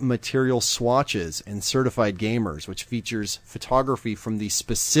unique material swatches in Certified Gamers, which features photography from the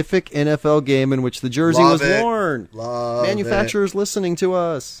specific NFL game in which the jersey was worn. Manufacturers listening to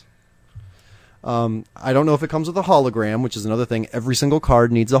us. I don't know if it comes with a hologram, which is another thing. Every single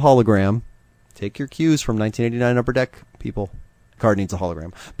card needs a hologram. Take your cues from 1989 Upper Deck, people. Card needs a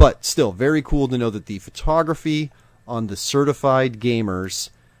hologram. But still, very cool to know that the photography on the certified gamers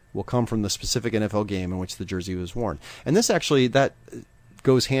will come from the specific NFL game in which the jersey was worn. And this actually, that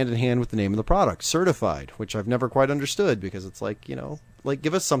goes hand in hand with the name of the product, certified, which I've never quite understood, because it's like,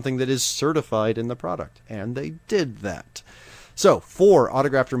 give us something that is certified in the product. And they did that. So, 4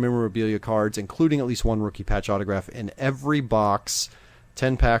 autographed or memorabilia cards, including at least one rookie patch autograph in every box.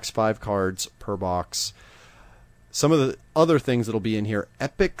 10 packs, 5 cards per box. Some of the other things that'll be in here: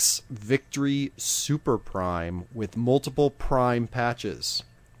 Epic's Victory Super Prime with multiple Prime patches.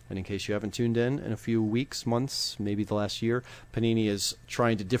 And in case you haven't tuned in a few weeks, months, maybe the last year, Panini is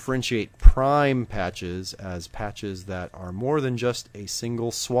trying to differentiate Prime patches as patches that are more than just a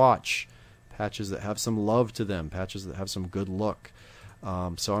single swatch. Patches that have some love to them. Patches that have some good look.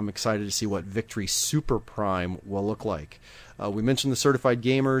 So I'm excited to see what Victory Super Prime will look like. We mentioned the certified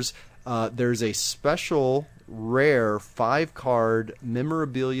gamers. There's a special rare 5-card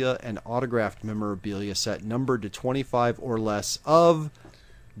memorabilia and autographed memorabilia set numbered to 25 or less of,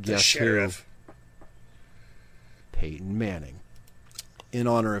 guess who? Peyton Manning. In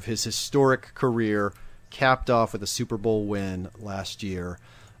honor of his historic career, capped off with a Super Bowl win last year.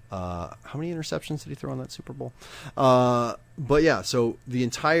 How many interceptions did he throw in that Super Bowl? But yeah, so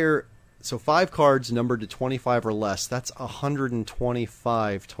 5 cards numbered to 25 or less. That's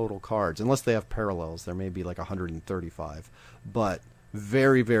 125 total cards. Unless they have parallels, there may be like 135. But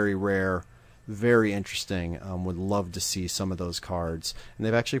very, very rare, very interesting. Would love to see some of those cards. And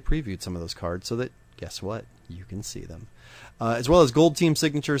they've actually previewed some of those cards so that, guess what? You can see them. As well as Gold Team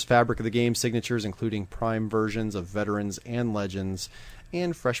signatures, Fabric of the Game signatures, including Prime versions of Veterans and Legends,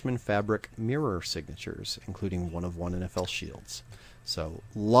 and Freshman Fabric mirror signatures, including 1/1 NFL shields. So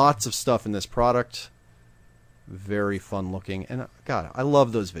lots of stuff in this product. Very fun looking. And God, I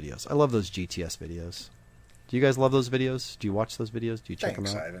love those videos. I love those GTS videos. Do you guys love those videos? Do you watch those videos? Do you check them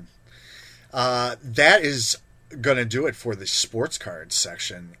out? Ivan. That is going to do it for the sports cards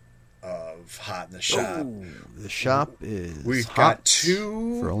section of Hot in the Shop. Oh, the shop is We've hot got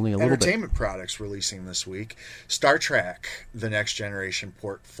 2 for only a little entertainment products releasing this week. Star Trek, The Next Generation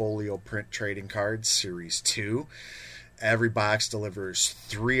Portfolio Print Trading Cards, Series 2. Every box delivers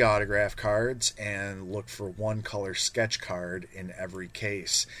 3 autograph cards, and look for 1 color sketch card in every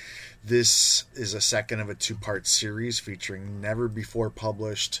case. This is a second of a 2-part series featuring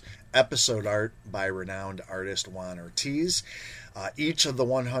never-before-published episode art by renowned artist Juan Ortiz. Each of the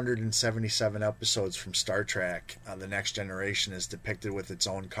 177 episodes from Star Trek, The Next Generation, is depicted with its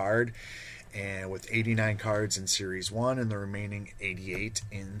own card, and with 89 cards in Series 1 and the remaining 88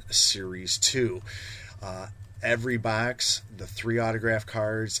 in Series 2. Every box, the 3 autograph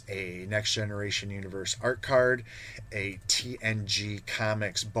cards, a Next Generation Universe art card, a TNG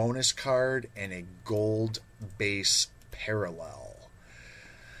Comics bonus card, and a gold base parallel.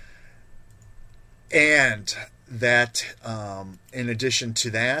 And that, in addition to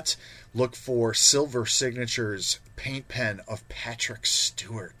that, look for silver signatures paint pen of Patrick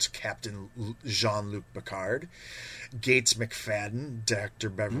Stewart, Captain Jean-Luc Picard, Gates McFadden, Dr.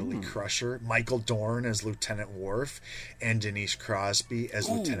 Beverly Crusher, Michael Dorn as Lieutenant Worf, and Denise Crosby as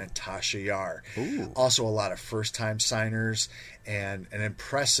Lieutenant Tasha Yar. Also a lot of first-time signers and an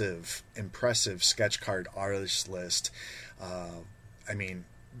impressive sketch card artist list. I mean,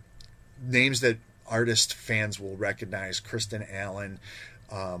 names that artist fans will recognize: Kristen Allen,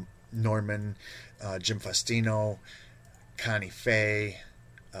 Norman, Jim Faustino, Connie Fay.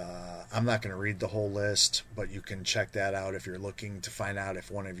 I'm not going to read the whole list, but you can check that out if you're looking to find out if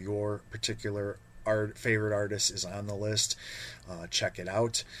one of your particular favorite artists is on the list. Check it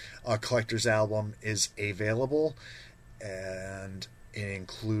out. A collector's album is available, and it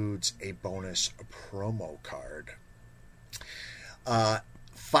includes a bonus promo card.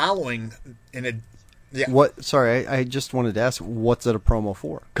 Following in a What? Sorry, I just wanted to ask, what's it a promo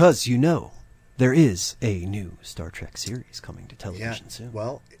for? Because there is a new Star Trek series coming to television soon.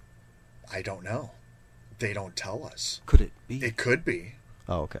 Well, I don't know. They don't tell us. Could it be? It could be.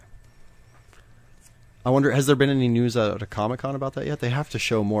 Oh, okay. I wonder, has there been any news at a Comic-Con about that yet? They have to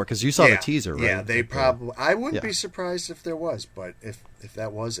show more, because you saw the teaser, right? Yeah, they probably... I wouldn't be surprised if there was, but if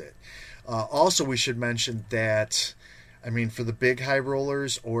that was it. Also, we should mention that, I mean, for the big high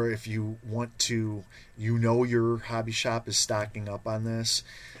rollers, or if you want to, your hobby shop is stocking up on this,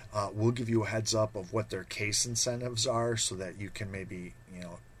 we'll give you a heads up of what their case incentives are so that you can maybe,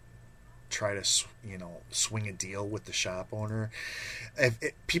 try to swing a deal with the shop owner.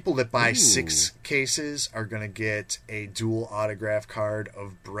 People that buy 6 cases are going to get a dual autograph card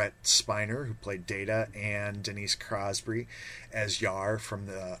of Brett Spiner, who played Data, and Denise Crosby as Yar from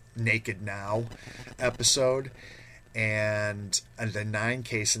the Naked Now episode. And the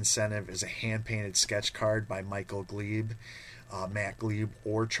 9-case incentive is a hand-painted sketch card by Michael Glebe, Matt Glebe,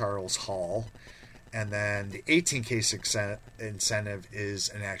 or Charles Hall. And then the 18-case incentive is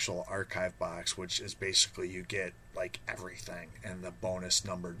an actual archive box, which is basically you get like everything and the bonus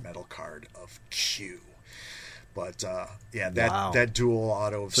numbered metal card of Q. But that dual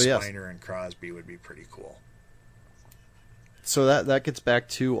auto of Spiner and Crosby would be pretty cool. So that gets back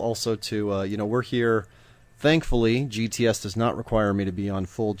to also to we're here. Thankfully, GTS does not require me to be on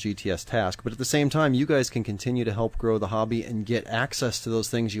full GTS task, but at the same time, you guys can continue to help grow the hobby and get access to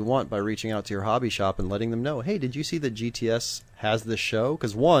those things you want by reaching out to your hobby shop and letting them know, hey, did you see that GTS has this show?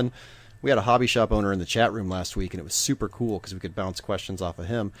 Because one, we had a hobby shop owner in the chat room last week, and it was super cool because we could bounce questions off of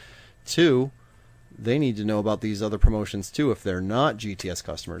him. Two, they need to know about these other promotions too if they're not GTS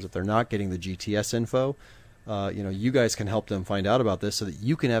customers, if they're not getting the GTS info. You guys can help them find out about this so that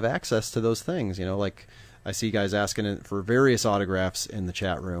you can have access to those things, like... I see guys asking for various autographs in the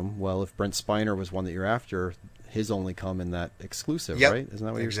chat room. Well, if Brent Spiner was one that you're after, his only come in that exclusive, right? Isn't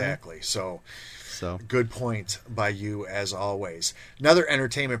that what you're saying? Exactly. So good point by you as always. Another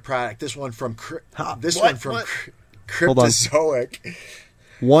entertainment product. This one from Cryptozoic.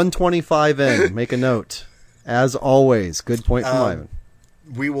 125 in. Make a note. As always, good point from Ivan.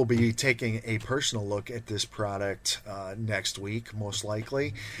 We will be taking a personal look at this product next week, most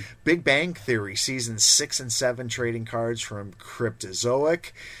likely. Big Bang Theory Season 6 and 7 trading cards from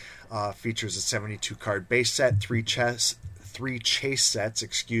Cryptozoic. Features a 72-card base set, 3 chase sets,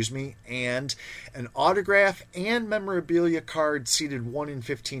 and an autograph and memorabilia card seated 1 in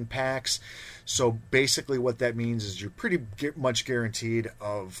 15 packs. So basically what that means is you're pretty much guaranteed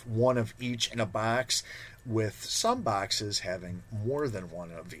of one of each in a box, with some boxes having more than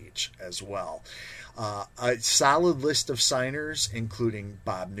one of each as well. A solid list of signers, including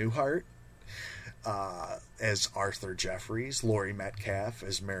Bob Newhart as Arthur Jeffries, Laurie Metcalf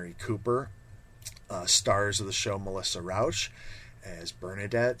as Mary Cooper, stars of the show Melissa Rauch as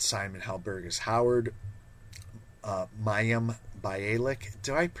Bernadette, Simon Helberg as Howard, Mayim Bialik.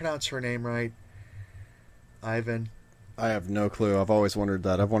 Do I pronounce her name right, Ivan? I have no clue. I've always wondered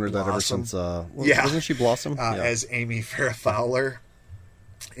that. I've wondered that ever since. Wasn't she Blossom? As Amy Farrah Fowler,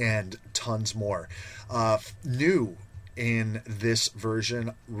 and tons more. New in this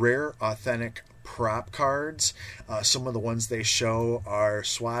version, rare authentic prop cards. Some of the ones they show are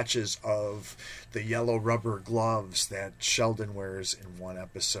swatches of the yellow rubber gloves that Sheldon wears in one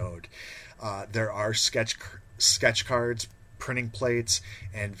episode. There are sketch cards, printing plates,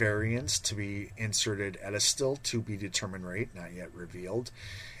 and variants to be inserted at a still to be determined rate, not yet revealed.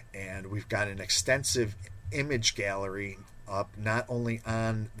 And we've got an extensive image gallery up, not only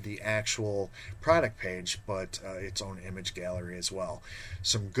on the actual product page, but its own image gallery as well.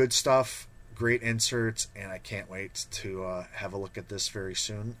 Some good stuff, great inserts, and I can't wait to have a look at this very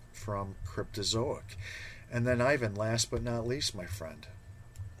soon from Cryptozoic. And then Ivan, last but not least, my friend.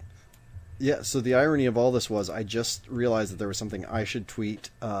 Yeah, so the irony of all this was I just realized that there was something I should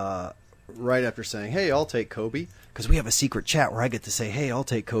tweet right after saying, hey, I'll take Kobe, because we have a secret chat where I get to say, hey, I'll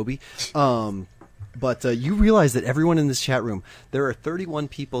take Kobe. But you realize that everyone in this chat room, there are 31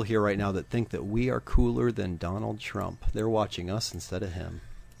 people here right now that think that we are cooler than Donald Trump. They're watching us instead of him.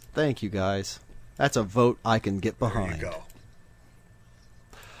 Thank you, guys. That's a vote I can get behind. There you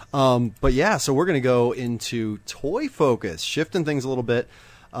go. But yeah, so we're going to go into Toy Focus, shifting things a little bit.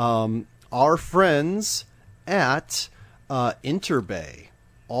 Our friends at Interbay.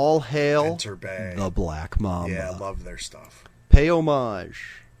 All hail Interbay. The Black Mamba. Yeah, I love their stuff. Pay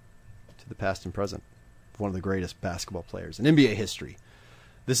homage to the past and present of one of the greatest basketball players in NBA history.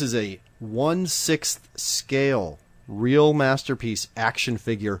 This is a 1/6 scale real masterpiece action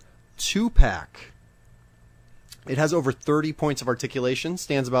figure 2-pack. It has over 30 points of articulation,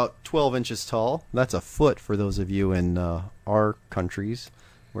 stands about 12 inches tall. That's a foot for those of you in our countries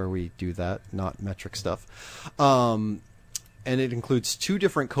where we do that, not metric stuff. And it includes 2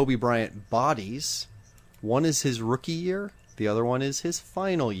 different Kobe Bryant bodies. One is his rookie year, the other one is his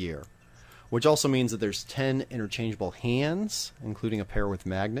final year, which also means that there's 10 interchangeable hands, including a pair with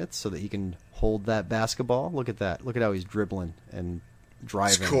magnets so that he can hold that basketball. Look at that. Look at how he's dribbling and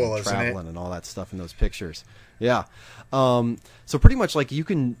driving cool, and traveling and all that stuff in those pictures. Yeah. So pretty much like you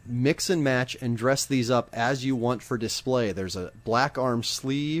can mix and match and dress these up as you want for display. There's a black arm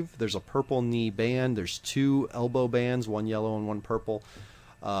sleeve. There's a purple knee band. There's 2 elbow bands, one yellow and one purple.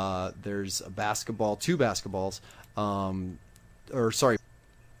 There's a basketball, 2 basketballs, or sorry,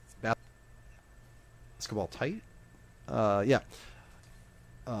 basketball tight. Yeah.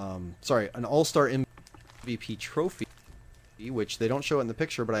 Sorry, an All-Star MVP trophy, which they don't show it in the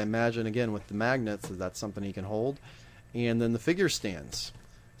picture, but I imagine, again, with the magnets, that's something he can hold. And then the figure stands.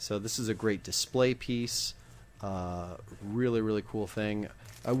 So this is a great display piece. Really, really cool thing.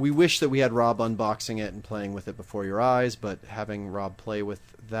 We wish that we had Rob unboxing it and playing with it before your eyes, but having Rob play with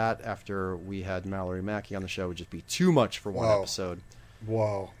that after we had Mallory Mackey on the show would just be too much for one episode.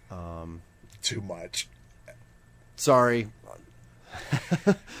 Whoa. Too much. Sorry.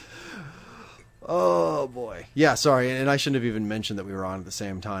 Oh, boy. Yeah, sorry. And I shouldn't have even mentioned that we were on at the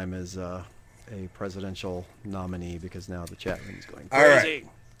same time as a presidential nominee, because now the chat room is going crazy. All right.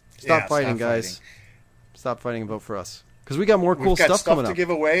 Stop fighting, guys. Stop fighting and vote for us. Because we got more cool stuff coming up. We've got stuff to give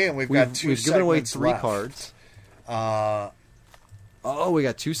away, and we've got 2 We've given away segments 3 left. cards. We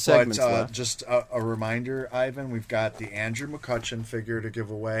got 2 segments left. Just a reminder, Ivan, we've got the Andrew McCutcheon figure to give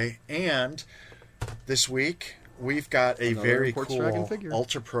away, and this week we've got a very cool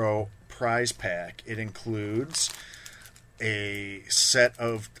Ultra Pro prize pack. It includes a set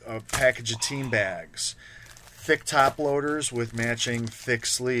of a package of team bags, thick top loaders with matching thick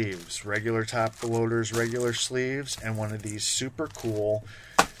sleeves, regular top loaders, regular sleeves, and one of these super cool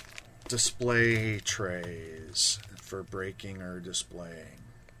display trays for breaking or displaying.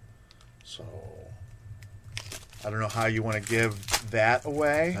 So I don't know how you want to give that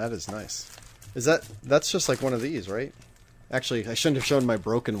away. That is nice. That's just like one of these, right? Actually, I shouldn't have shown my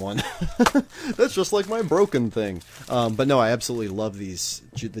broken one. That's just like my broken thing. But no, I absolutely love these,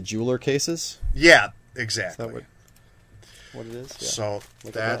 the jeweler cases. Yeah, exactly. Is that what it is? Yeah. So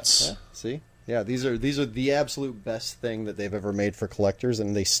that's... Yeah, see? Yeah, these are the absolute best thing that they've ever made for collectors,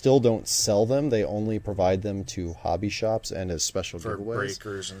 and they still don't sell them. They only provide them to hobby shops and as special for giveaways.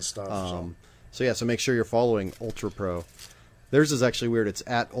 Breakers and stuff. So make sure you're following Ultra Pro. Theirs is actually weird. It's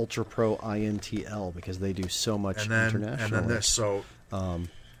at Ultra Pro INTL, because they do so much international. And then this. So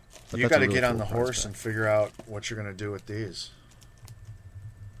you got to get on the horse and figure out what you're going to do with these.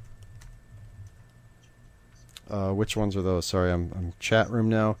 Which ones are those? Sorry, I'm chat room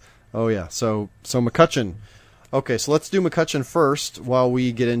now. Oh yeah. So McCutcheon. Okay, so let's do McCutcheon first while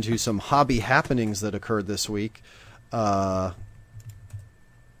we get into some hobby happenings that occurred this week.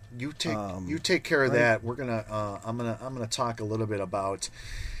 You take care of that. We're gonna I'm gonna talk a little bit about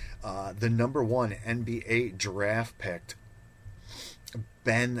the number 1 NBA draft pick,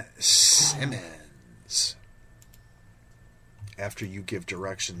 Ben Simmons. After you give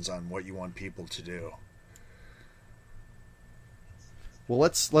directions on what you want people to do. Well,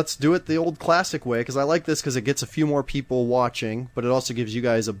 let's do it the old classic way, because I like this because it gets a few more people watching, but it also gives you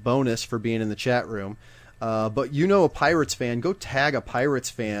guys a bonus for being in the chat room. But a Pirates fan, go tag a Pirates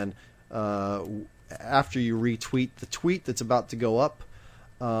fan after you retweet the tweet that's about to go up.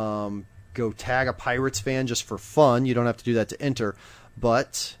 Go tag a Pirates fan just for fun. You don't have to do that to enter,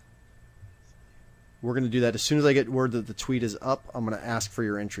 but we're going to do that as soon as I get word that the tweet is up. I'm going to ask for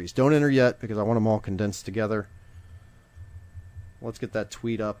your entries. Don't enter yet, because I want them all condensed together. Let's get that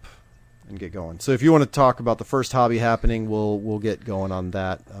tweet up and get going. So if you want to talk about the first hobby happening, we'll get going on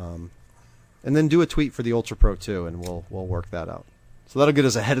that. And then do a tweet for the Ultra Pro too, and we'll work that out. So that'll get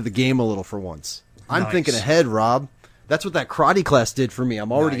us ahead of the game a little for once. I'm thinking ahead, Rob. That's what that karate class did for me.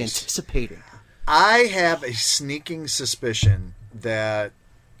 I'm already anticipating. I have a sneaking suspicion that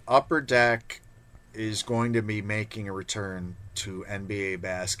Upper Deck is going to be making a return to NBA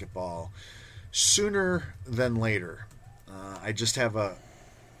basketball sooner than later. I just have an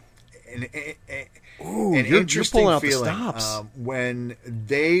interesting feeling. When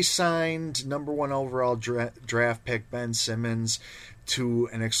they signed number 1 overall draft pick Ben Simmons to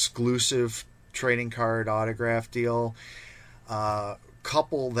an exclusive trading card autograph deal,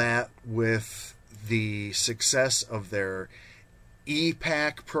 couple that with the success of their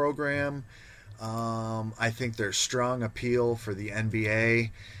E-Pack program, I think there's strong appeal for the NBA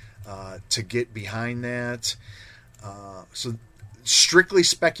to get behind that. So strictly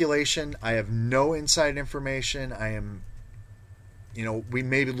speculation. I have no inside information. I am, we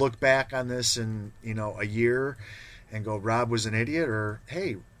maybe look back on this in, a year and go, Rob was an idiot, or,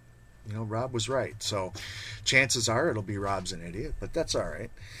 hey, Rob was right. So chances are it'll be Rob's an idiot, but that's all right.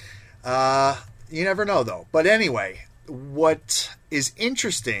 You never know, though. But anyway, what is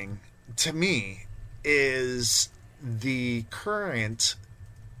interesting to me is the current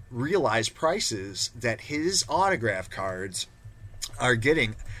realized prices that his autograph cards are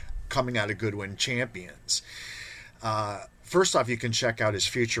getting coming out of Goodwin Champions. first off, you can check out his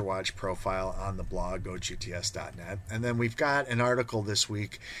Future Watch profile on the blog, gogts.net. And then we've got an article this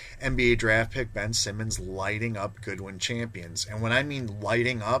week, NBA draft pick Ben Simmons lighting up Goodwin champions. And when I mean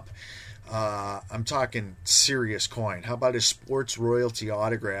lighting up, I'm talking serious coin. How about his sports royalty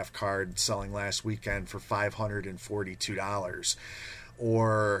autograph card selling last weekend for $542?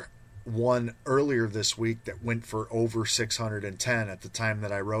 Or one earlier this week that went for over 610. At the time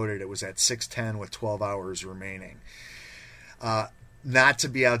that I wrote it, it was at 610 with 12 hours remaining. Not to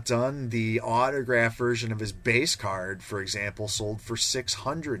be outdone, the autograph version of his base card, for example, sold for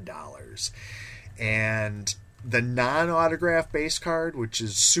 $600. And the non-autograph base card, which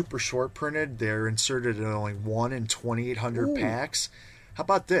is super short printed, they're inserted in only 1 in 2,800 packs. How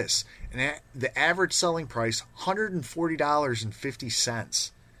about this? The average selling price,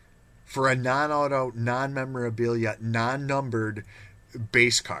 $140.50 for a non-auto, non-memorabilia, non-numbered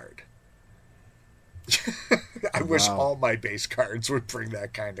base card. I wish all my base cards would bring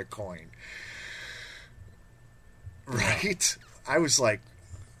that kind of coin. Right? I was like,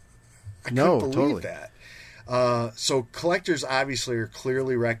 I couldn't believe that. So collectors obviously are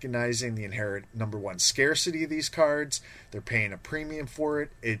clearly recognizing the inherent, number one, scarcity of these cards. They're paying a premium for it.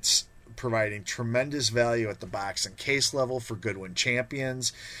 It's providing tremendous value at the box and case level for Goodwin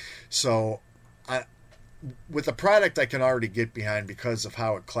champions. So with a product I can already get behind because of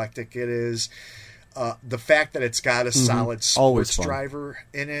how eclectic it is, the fact that it's got a solid sports driver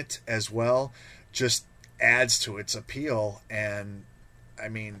in it as well just adds to its appeal. And I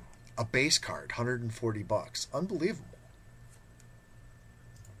mean, a base card, $140, unbelievable.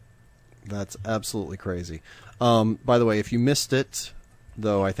 That's absolutely crazy. By the way, if you missed it,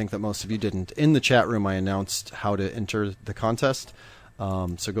 though I think that most of you didn't, in the chat room I announced how to enter the contest.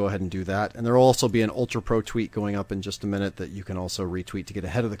 So go ahead and do that. And there will also be an Ultra Pro tweet going up in just a minute that you can also retweet to get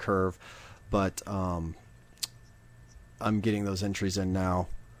ahead of the curve. But I'm getting those entries in now.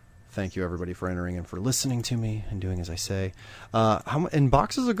 Thank you, everybody, for entering and for listening to me and doing as I say. And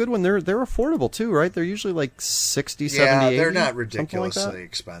boxes are good when they're affordable, too, right? They're usually like 60, 70, 80. Yeah, they're not ridiculously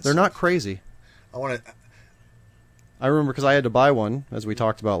expensive. They're not crazy. I remember because I had to buy one, as we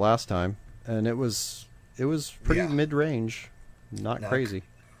talked about last time, and it was pretty mid-range. Not crazy.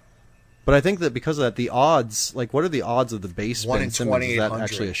 But I think that because of that, the odds, like, what are the odds of the base Ben Simmons? Is that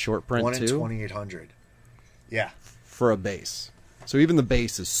actually a short print, 1 too? in 2,800. Yeah. For a base. So even the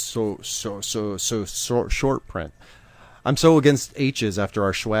base is so short print. I'm so against H's after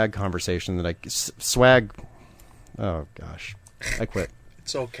our swag conversation that swag. Oh gosh, I quit.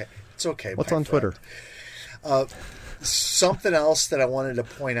 It's okay. It's okay. What's on Twitter? Something else that I wanted to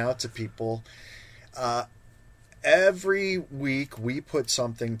point out to people. Every week we put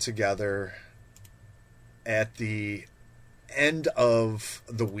something together at the end of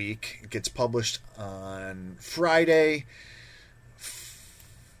the week. It gets published on Friday.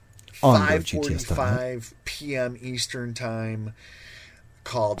 5:45 p.m. Eastern Time,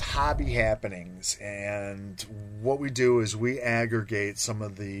 called Hobby Happenings. And what we do is we aggregate some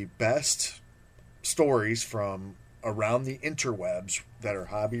of the best stories from around the interwebs that are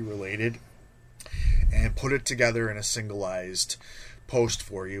hobby related and put it together in a singleized post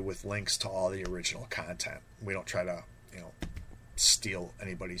for you with links to all the original content. We don't try to, steal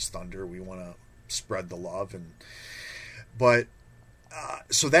anybody's thunder. We want to spread the love.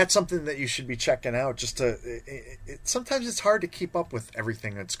 So that's something that you should be checking out. Sometimes it's hard to keep up with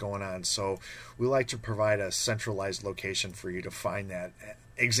everything that's going on. So we like to provide a centralized location for you to find that.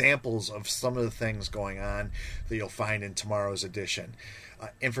 Examples of some of the things going on that you'll find in tomorrow's edition.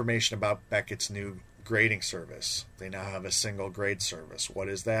 Information about Beckett's new grading service. They now have a single grade service. What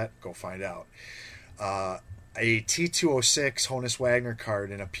is that? Go find out. A T206 Honus Wagner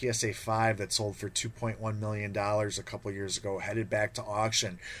card and a PSA 5 that sold for $2.1 million a couple years ago, headed back to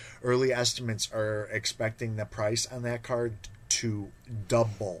auction. Early estimates are expecting the price on that card to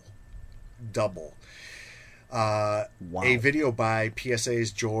double. Wow. A video by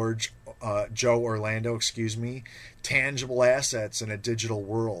PSA's Joe Orlando, Tangible Assets in a Digital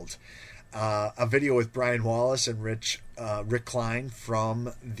World. A video with Brian Wallace and Rick Klein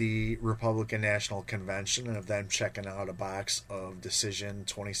from the Republican National Convention, and of them checking out a box of Decision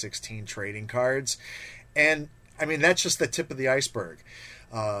 2016 trading cards. And I mean, that's just the tip of the iceberg.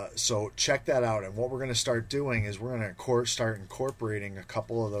 So check that out. And what we're going to start doing is we're going to start incorporating a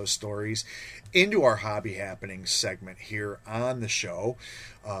couple of those stories into our Hobby Happenings segment here on the show,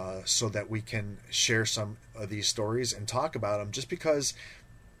 so that we can share some of these stories and talk about them, just because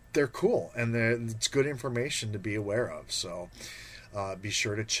they're cool and it's good information to be aware of. So be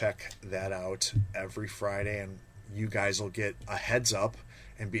sure to check that out every Friday, and you guys will get a heads up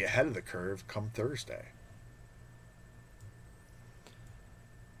and be ahead of the curve come Thursday.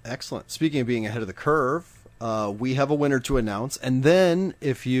 Excellent. Speaking of being ahead of the curve, we have a winner to announce. And then,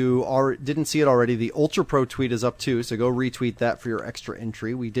 if you didn't see it already, the Ultra Pro tweet is up too, so go retweet that for your extra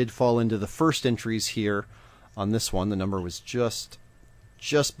entry. We did fall into the first entries here on this one. The number was just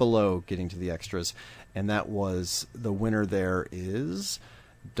below getting to the extras. And that was, the winner there is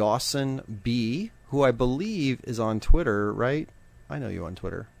Dawson B, who I believe is on Twitter, right? I know you on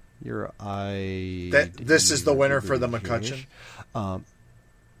Twitter. This is the winner for the McCutcheon?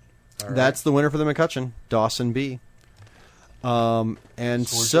 That's the winner for the McCutcheon, Dawson B. And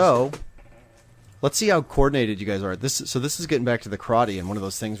so let's see how coordinated you guys are. This is getting back to the karate and one of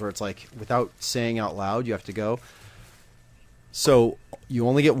those things where it's like, without saying out loud, you have to go. So you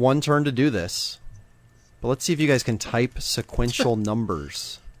only get one turn to do this. But let's see if you guys can type sequential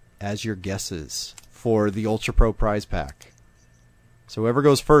numbers as your guesses for the Ultra Pro prize pack. So whoever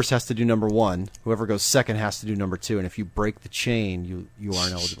goes first has to do number 1. Whoever goes second has to do number 2. And if you break the chain, you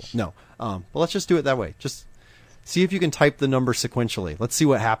aren't eligible. No. But let's just do it that way. Just see if you can type the number sequentially. Let's see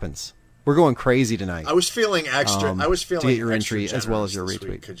what happens. We're going crazy tonight. I was feeling extra. I was feeling to get your extra entry as well as your retweet.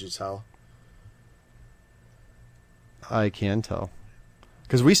 Week, could you tell? I can tell.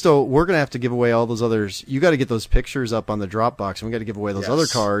 Because we're going to have to give away all those others. You got to get those pictures up on the Dropbox, and we got to give away those other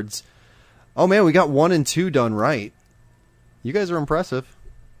cards. Oh man, we got 1 and 2 done right. You guys are impressive.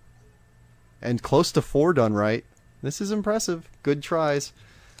 And close to 4 done right. This is impressive. Good tries.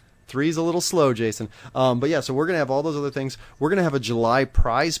 3's a little slow, Jason. But yeah, so we're going to have all those other things. We're going to have a July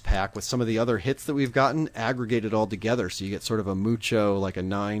prize pack with some of the other hits that we've gotten aggregated all together. So you get sort of a mucho, like a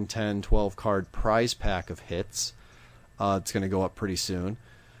 9, 10, 12 card prize pack of hits. It's going to go up pretty soon.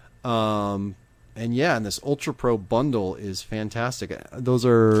 And yeah, and this Ultra Pro bundle is fantastic. What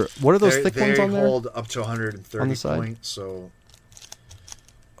are those thick ones on there? They hold up to 130 points, so...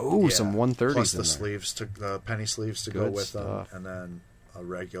 Oh, some 130s plus in the there. sleeves, penny sleeves to Good go with stuff. them, and then a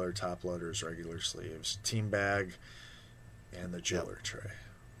regular top loaders, regular sleeves, team bag, and the jailer tray.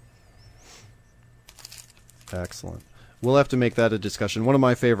 Excellent. We'll have to make that a discussion. One of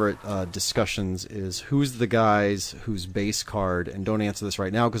my favorite discussions is who's the guys whose base card, and don't answer this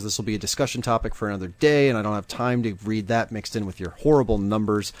right now because this will be a discussion topic for another day, and I don't have time to read that mixed in with your horrible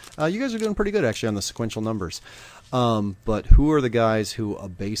numbers. You guys are doing pretty good, actually, on the sequential numbers. But who are the guys who a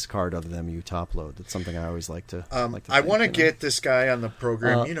base card of them you top load? That's something I always like to. I want to get this guy on the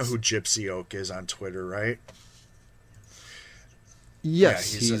program. You know who Gypsy Oak is on Twitter, right?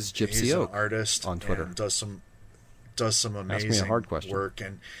 Yes, he's Gypsy Oak. An artist on Twitter. And does some amazing Ask me a hard question. work,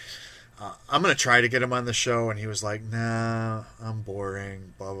 and I'm gonna try to get him on the show, and he was like, "Nah, I'm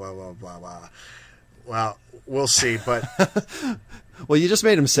boring." Blah blah blah blah blah. Well, we'll see, but well, you just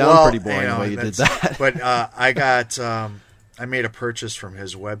made him sound pretty boring the way you did that. But I made a purchase from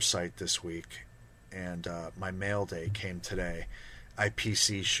his website this week, and my mail day came today.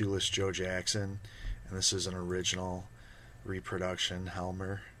 IPC Shoeless Joe Jackson, and this is an original reproduction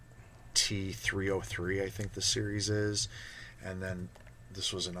Helmer T303, I think the series is, and then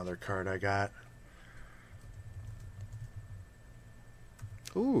this was another card I got.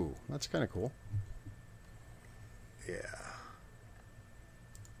 Ooh, that's kind of cool. Yeah.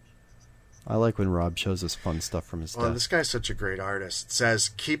 I like when Rob shows us fun stuff from his desk. This guy's such a great artist. It says,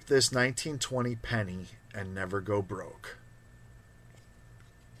 "Keep this 1920 penny and never go broke."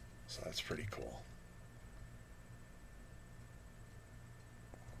 So that's pretty cool.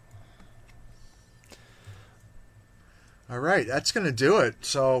 All right, that's going to do it.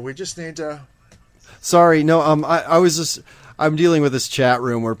 So we just need to... Sorry, no, I'm dealing with this chat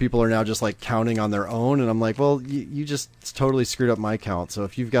room where people are now just like counting on their own, and I'm like, well, you just totally screwed up my count. So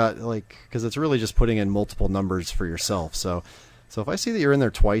if you've got because it's really just putting in multiple numbers for yourself. So if I see that you're in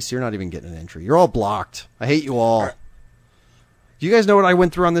there twice, you're not even getting an entry. You're all blocked. I hate you all. Do you guys know what I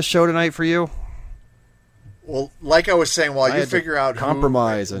went through on this show tonight for you? Well, like I was saying, while you figure out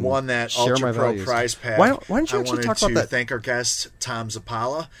compromise who and won that share Ultra my Pro values. prize pack, Why don't you actually talk about that? Thank our guest, Tom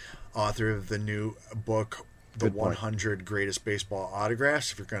Zappala, author of the new book, The Good point. 100 Greatest Baseball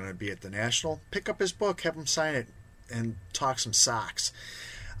Autographs. If you're going to be at the National, pick up his book, have him sign it, and talk some socks.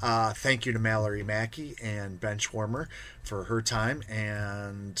 Thank you to Mallory Mackey and Benchwarmer for her time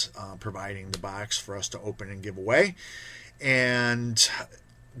and providing the box for us to open and give away. And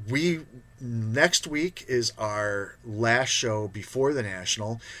next week is our last show before the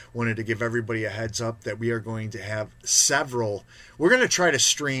National. Wanted to give everybody a heads up that we are going to have several. We're going to try to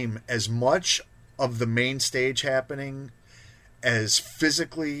stream as much of the main stage happening as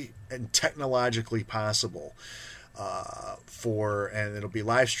physically and technologically possible. and it'll be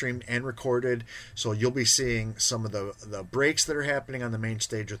live streamed and recorded. So you'll be seeing some of the breaks that are happening on the main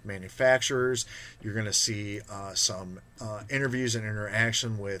stage with manufacturers. You're going to see some interviews and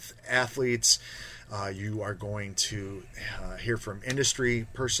interaction with athletes. You are going to hear from industry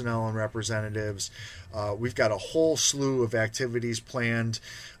personnel and representatives. We've got a whole slew of activities planned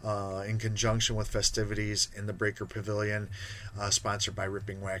in conjunction with festivities in the Breaker Pavilion, sponsored by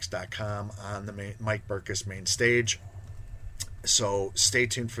RippingWax.com on the Mike Burkus main stage. So stay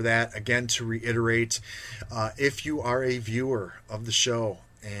tuned for that. Again, to reiterate, if you are a viewer of the show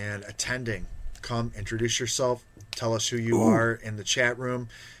and attending, come introduce yourself. Tell us who you are in the chat room.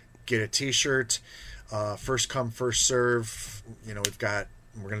 Get a t-shirt. First come, first serve. You know,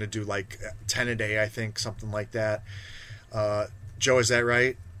 we're going to do like 10 a day, I think, something like that. Joe, is that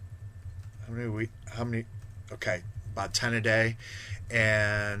right? How many? Okay, about 10 a day.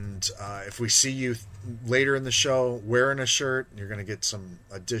 And if we see you later in the show wearing a shirt, you're going to get some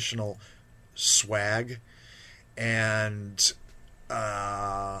additional swag. And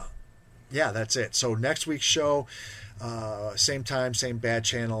yeah, that's it. So next week's show, same time, same bad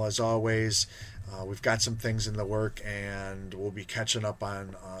channel as always. We've got some things in the work, and we'll be catching up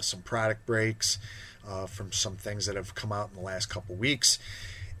on some product breaks from some things that have come out in the last couple weeks,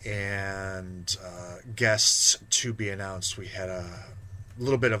 and guests to be announced. We had a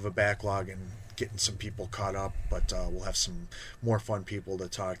little bit of a backlog in getting some people caught up, but we'll have some more fun people to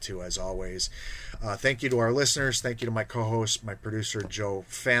talk to as always. Thank you to our listeners. Thank you to my co-host, my producer, Joe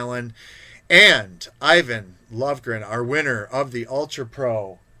Fallon, and Ivan Lovegren, our winner of the Ultra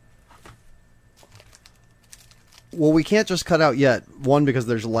Pro. Well, we can't just cut out yet. One, because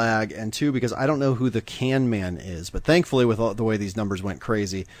there's lag, and two, because I don't know who the Can Man is. But thankfully, with all the way these numbers went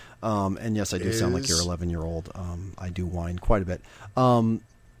crazy, and yes, I do sound like your 11-year-old. I do whine quite a bit.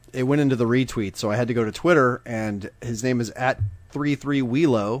 It went into the retweet, so I had to go to Twitter, and his name is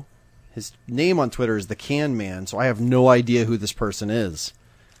 @33Welo. His name on Twitter is the Can Man, so I have no idea who this person is.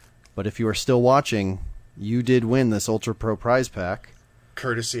 But if you are still watching, you did win this Ultra Pro prize pack.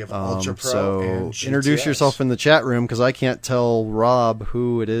 Courtesy of Ultra Pro so and GTS. Introduce yourself in the chat room, because I can't tell Rob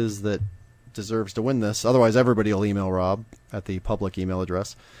who it is that deserves to win this. Otherwise, everybody will email Rob at the public email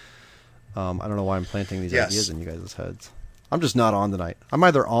address. I don't know why I'm planting these ideas in you guys' heads. I'm just not on tonight. I'm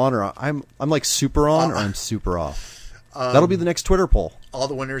either on or I'm like super on or I'm super off. That'll be the next Twitter poll. All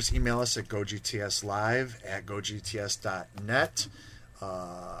the winners email us at gogtslive@gogts.net.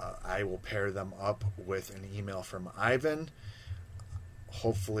 I will pair them up with an email from Ivan.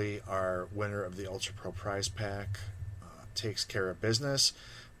 Hopefully our winner of the Ultra Pro prize pack takes care of business.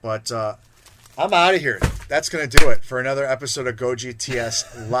 But I'm out of here. That's going to do it for another episode of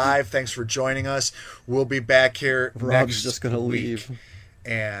GoGTS Live. Thanks for joining us. We'll be back here Rob's next just going to leave.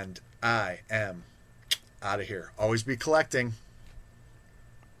 And I am out of here. Always be collecting.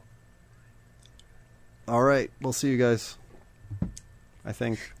 All right. We'll see you guys. I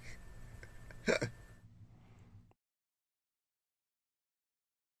think.